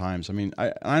advice sometimes. I mean,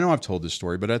 I know I've told this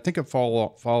story, but I think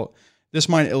this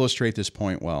might illustrate this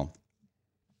point well.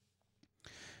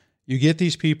 You get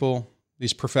these people,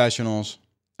 these professionals,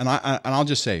 and I'll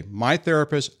just say, my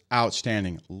therapist,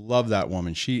 outstanding. Love that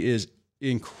woman. She is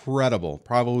incredible.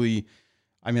 Probably,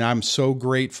 I mean, I'm so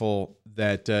grateful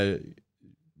that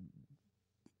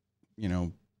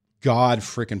God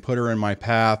freaking put her in my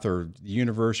path, or the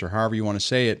universe, or however you want to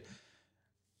say it.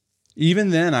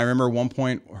 Even then, I remember at one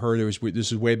point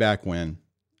this is way back when,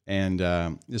 and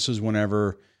this was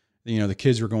whenever, the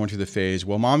kids were going through the phase.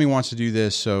 Well, mommy wants to do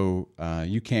this, so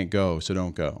you can't go, so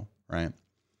don't go, right?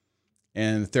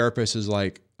 And the therapist is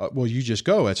like, well, you just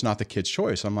go. It's not the kid's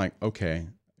choice. I'm like, okay,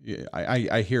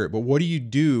 I hear it, but what do you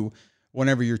do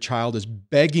whenever your child is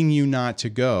begging you not to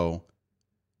go,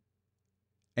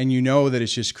 and you know that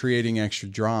it's just creating extra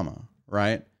drama,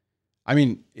 right? I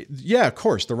mean, yeah, of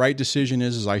course, the right decision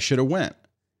is I should have went.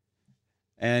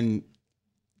 And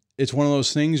it's one of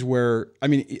those things where, I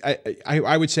mean,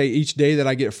 I would say each day that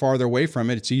I get farther away from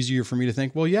it, it's easier for me to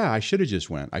think, well, yeah, I should have just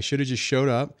went. I should have just showed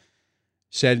up,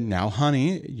 said, now,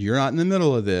 honey, you're not in the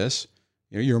middle of this.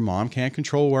 Your mom can't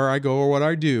control where I go or what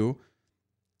I do.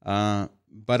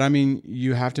 But I mean,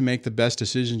 you have to make the best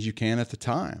decisions you can at the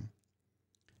time.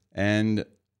 And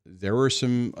there were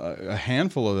a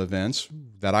handful of events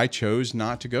that I chose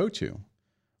not to go to.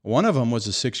 One of them was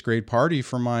a 6th grade party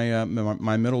for my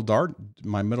middle daughter.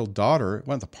 It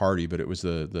wasn't the party, but it was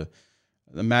the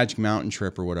Magic Mountain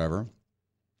trip or whatever,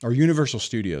 or Universal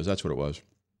Studios. That's what it was.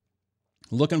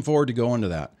 Looking forward to going to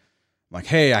that. I'm like,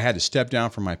 hey, I had to step down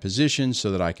from my position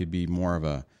so that I could be more of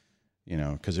a,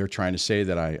 because they're trying to say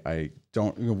that I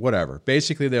don't, whatever.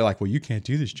 Basically, they're like, well, you can't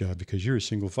do this job because you're a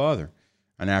single father.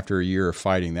 And after a year of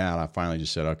fighting that, I finally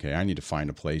just said, okay, I need to find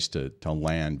a place to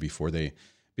land before they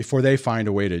find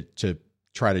a way to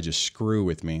try to just screw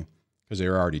with me, because they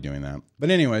were already doing that.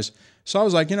 But anyways, so I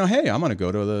was like, hey, I'm going to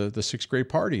go to the 6th grade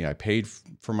party. I paid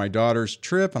for my daughter's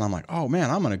trip, and I'm like, oh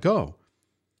man, I'm going to go.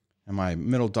 And my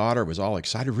middle daughter was all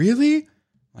excited. Really? I'm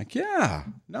like, yeah.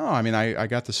 No, I mean, I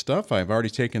got the stuff. I've already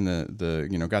taken got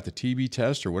the TB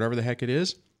test or whatever the heck it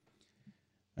is.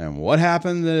 And what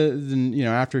happened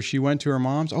after she went to her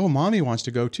mom's? Oh, mommy wants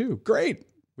to go too. Great.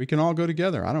 We can all go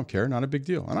together. I don't care. Not a big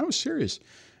deal. And I was serious.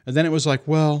 And then it was like,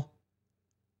 well,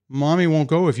 mommy won't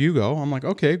go if you go. I'm like,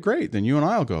 okay, great. Then you and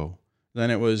I'll go. Then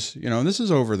it was, and this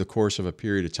is over the course of a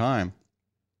period of time.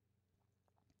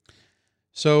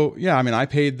 So yeah, I mean, I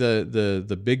paid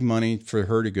the big money for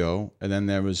her to go. And then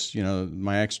there was,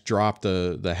 my ex dropped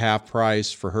the half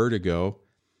price for her to go.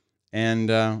 And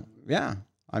yeah,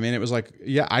 I mean, it was like,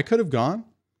 yeah, I could have gone.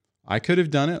 I could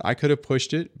have done it. I could have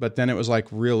pushed it. But then it was like,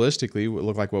 realistically, what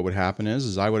looked like what would happen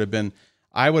is I would have been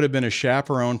a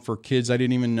chaperone for kids I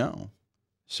didn't even know.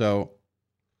 So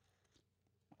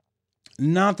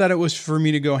not that it was for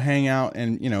me to go hang out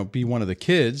and, be one of the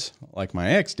kids like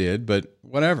my ex did, but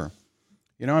whatever.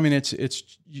 I mean,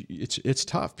 it's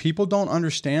tough. People don't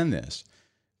understand this.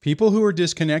 People who are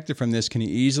disconnected from this can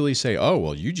easily say, oh,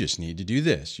 well, you just need to do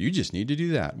this. You just need to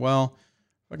do that. Well,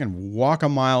 I can walk a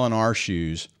mile in our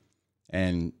shoes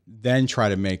and then try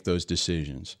to make those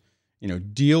decisions.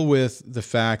 Deal with the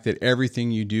fact that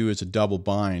everything you do is a double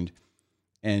bind,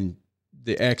 and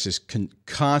the ex is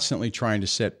constantly trying to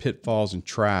set pitfalls and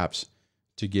traps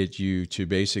to get you to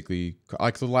basically,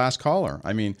 like the last caller.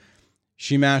 I mean,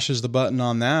 she mashes the button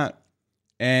on that,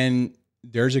 and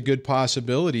there's a good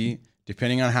possibility,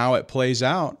 depending on how it plays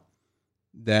out,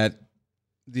 that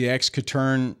the ex could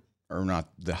turn, or not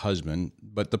the husband,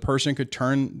 but the person could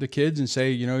turn the kids and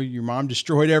say, your mom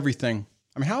destroyed everything.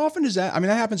 I mean, how often does that? I mean,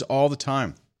 that happens all the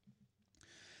time.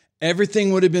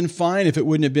 Everything would have been fine if it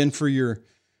wouldn't have been for your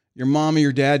mom or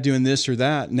your dad doing this or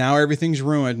that. Now everything's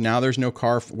ruined. Now there's no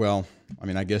car. Well, I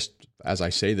mean, I guess as I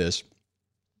say this,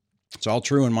 it's all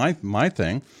true in my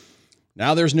thing.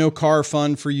 Now there's no car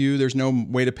fund for you. There's no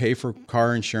way to pay for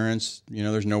car insurance.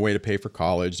 There's no way to pay for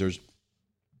college. There's,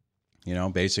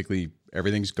 basically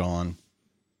everything's gone.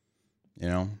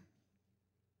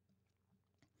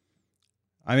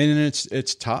 I mean, and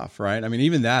it's tough, right? I mean,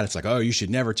 even that, it's like, oh, you should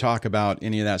never talk about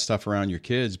any of that stuff around your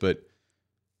kids. But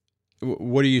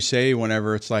what do you say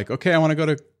whenever it's like, okay, I want to go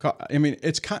to, I mean,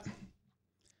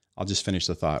 I'll just finish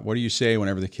the thought. What do you say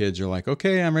whenever the kids are like,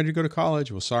 okay, I'm ready to go to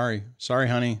college? Well, sorry,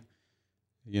 honey.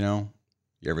 You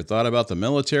ever thought about the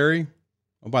military?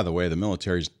 Oh, by the way, the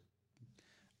military's,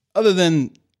 other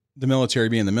than the military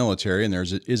being the military, and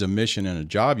is a mission and a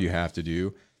job you have to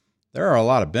do, there are a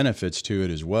lot of benefits to it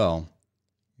as well.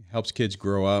 It helps kids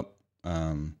grow up.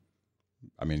 I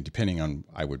mean, depending on,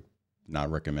 I would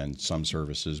not recommend some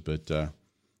services, but,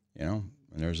 and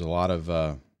there's a lot of,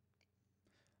 what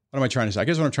am I trying to say? I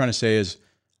guess what I'm trying to say is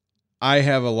I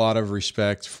have a lot of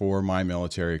respect for my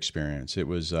military experience. It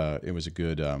was a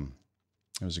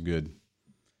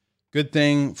good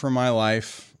thing for my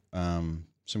life.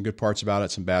 Some good parts about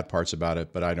it, some bad parts about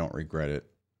it, but I don't regret it.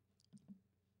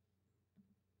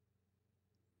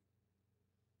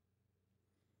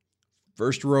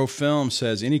 First Row Film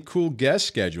says, any cool guests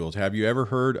scheduled? Have you ever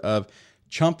heard of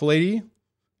Chump Lady?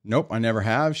 Nope, I never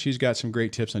have. She's got some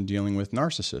great tips on dealing with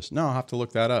narcissists. No, I'll have to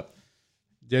look that up.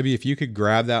 Debbie, if you could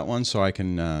grab that one so I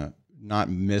can not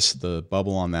miss the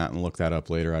bubble on that and look that up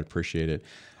later, I'd appreciate it.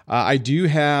 I do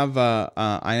have,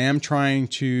 I am trying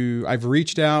to, I've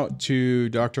reached out to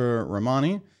Dr.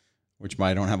 Ramani, which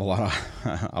I don't have a lot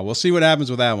of, we'll see what happens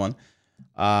with that one.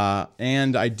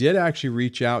 And I did actually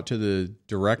reach out to the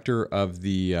director of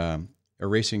the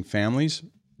Erasing Families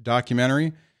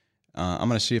documentary. I'm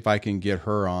going to see if I can get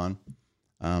her on.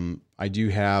 I do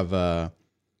have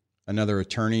another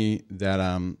attorney that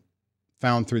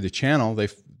found through the channel.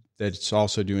 That's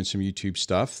also doing some YouTube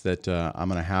stuff that I'm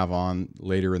going to have on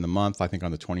later in the month, I think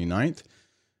on the 29th.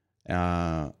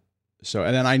 And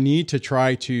then I need to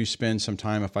try to spend some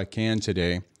time, if I can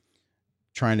today,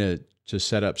 trying to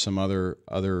set up some other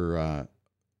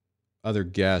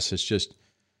guests. It's just,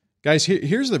 guys,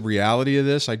 here's the reality of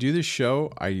this. I do this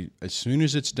show. As soon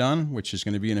as it's done, which is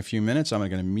going to be in a few minutes, I'm going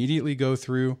to immediately go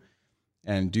through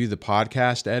and do the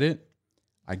podcast edit.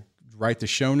 I write the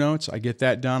show notes. I get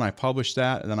that done. I publish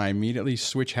that. And then I immediately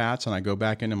switch hats and I go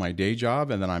back into my day job.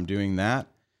 And then I'm doing that.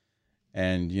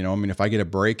 And, if I get a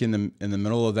break in the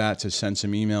middle of that to send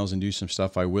some emails and do some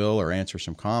stuff, I will, or answer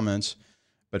some comments.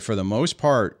 But for the most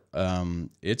part,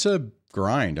 it's a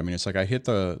grind. I mean, it's like I hit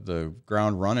the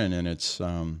ground running, and it's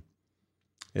kind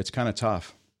of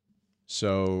tough.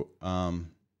 So,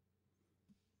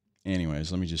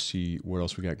 anyways, let me just see what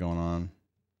else we got going on.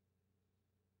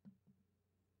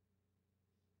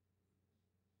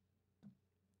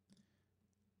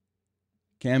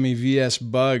 Cami VS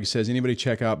Bug says, anybody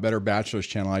check out Better Bachelor's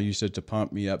channel? I used it to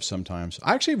pump me up sometimes.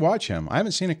 I actually watch him. I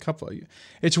haven't seen a couple.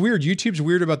 It's weird. YouTube's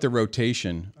weird about the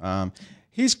rotation.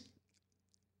 He's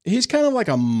kind of like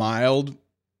a mild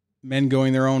men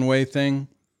going their own way thing.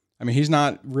 I mean, he's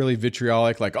not really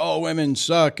vitriolic, like, oh, women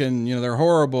suck and, they're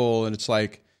horrible. And it's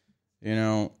like,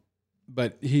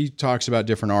 but he talks about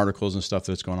different articles and stuff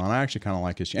that's going on. I actually kind of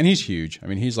like his, and he's huge. I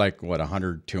mean, he's like,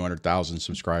 100, 200,000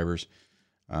 subscribers.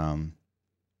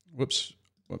 Whoops,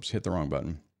 hit the wrong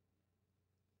button.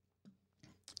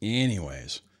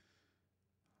 Anyways.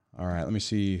 All right, let me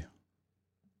see.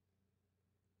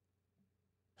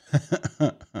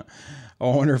 I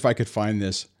wonder if I could find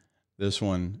this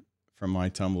one from my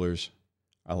tumblers.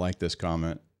 I like this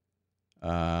comment. Oh,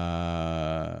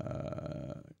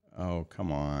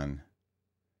 come on.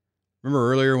 Remember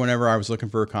earlier whenever I was looking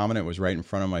for a comment, it was right in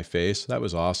front of my face? That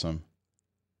was awesome.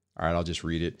 All right, I'll just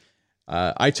read it.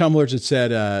 iTumblers had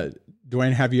said,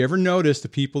 Dwayne, have you ever noticed the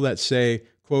people that say,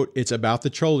 quote, it's about the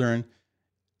children,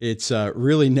 It's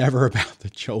really never about the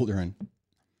children.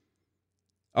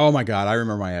 Oh my God, I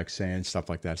remember my ex saying stuff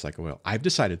like that. It's like, well, I've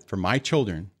decided for my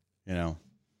children,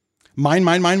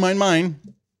 mine.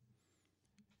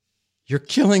 You're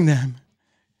killing them.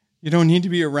 You don't need to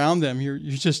be around them. You're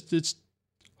just, it's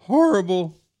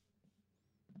horrible.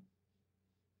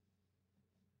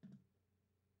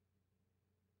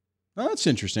 Well, that's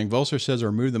interesting. Volser says,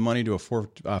 or move the money to a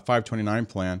 529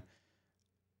 plan.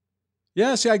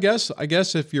 Yeah, see, I guess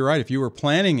if you're right, if you were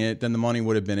planning it, then the money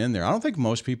would have been in there. I don't think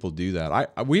most people do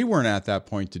that. We weren't at that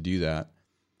point to do that.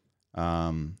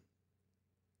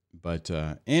 But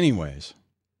anyways,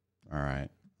 all right.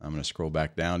 I'm going to scroll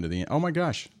back down to the, oh my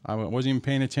gosh, I wasn't even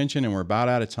paying attention and we're about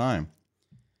out of time.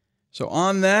 So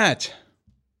on that,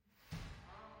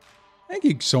 thank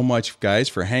you so much, guys,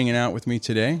 for hanging out with me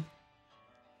today.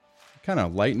 Kind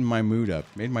of lightened my mood up,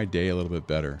 made my day a little bit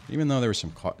better, even though there were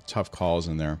some tough calls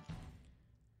in there.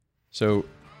 So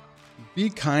be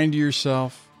kind to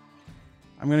yourself.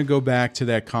 I'm going to go back to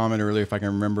that comment earlier if I can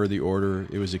remember the order.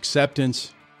 It was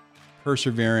acceptance,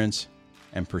 perseverance,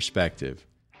 and perspective.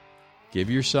 Give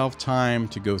yourself time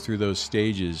to go through those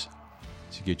stages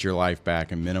to get your life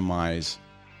back and minimize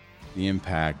the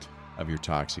impact of your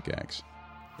toxic ex.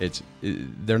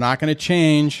 They're not going to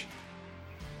change,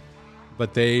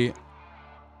 but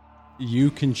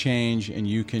you can change and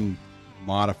you can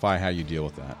modify how you deal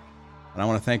with that. And I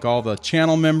want to thank all the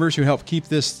channel members who helped keep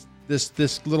this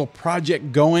little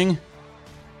project going.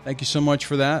 Thank you so much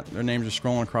for that. Their names are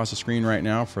scrolling across the screen right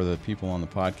now for the people on the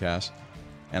podcast.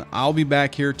 And I'll be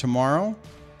back here tomorrow.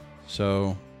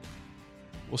 So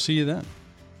we'll see you then.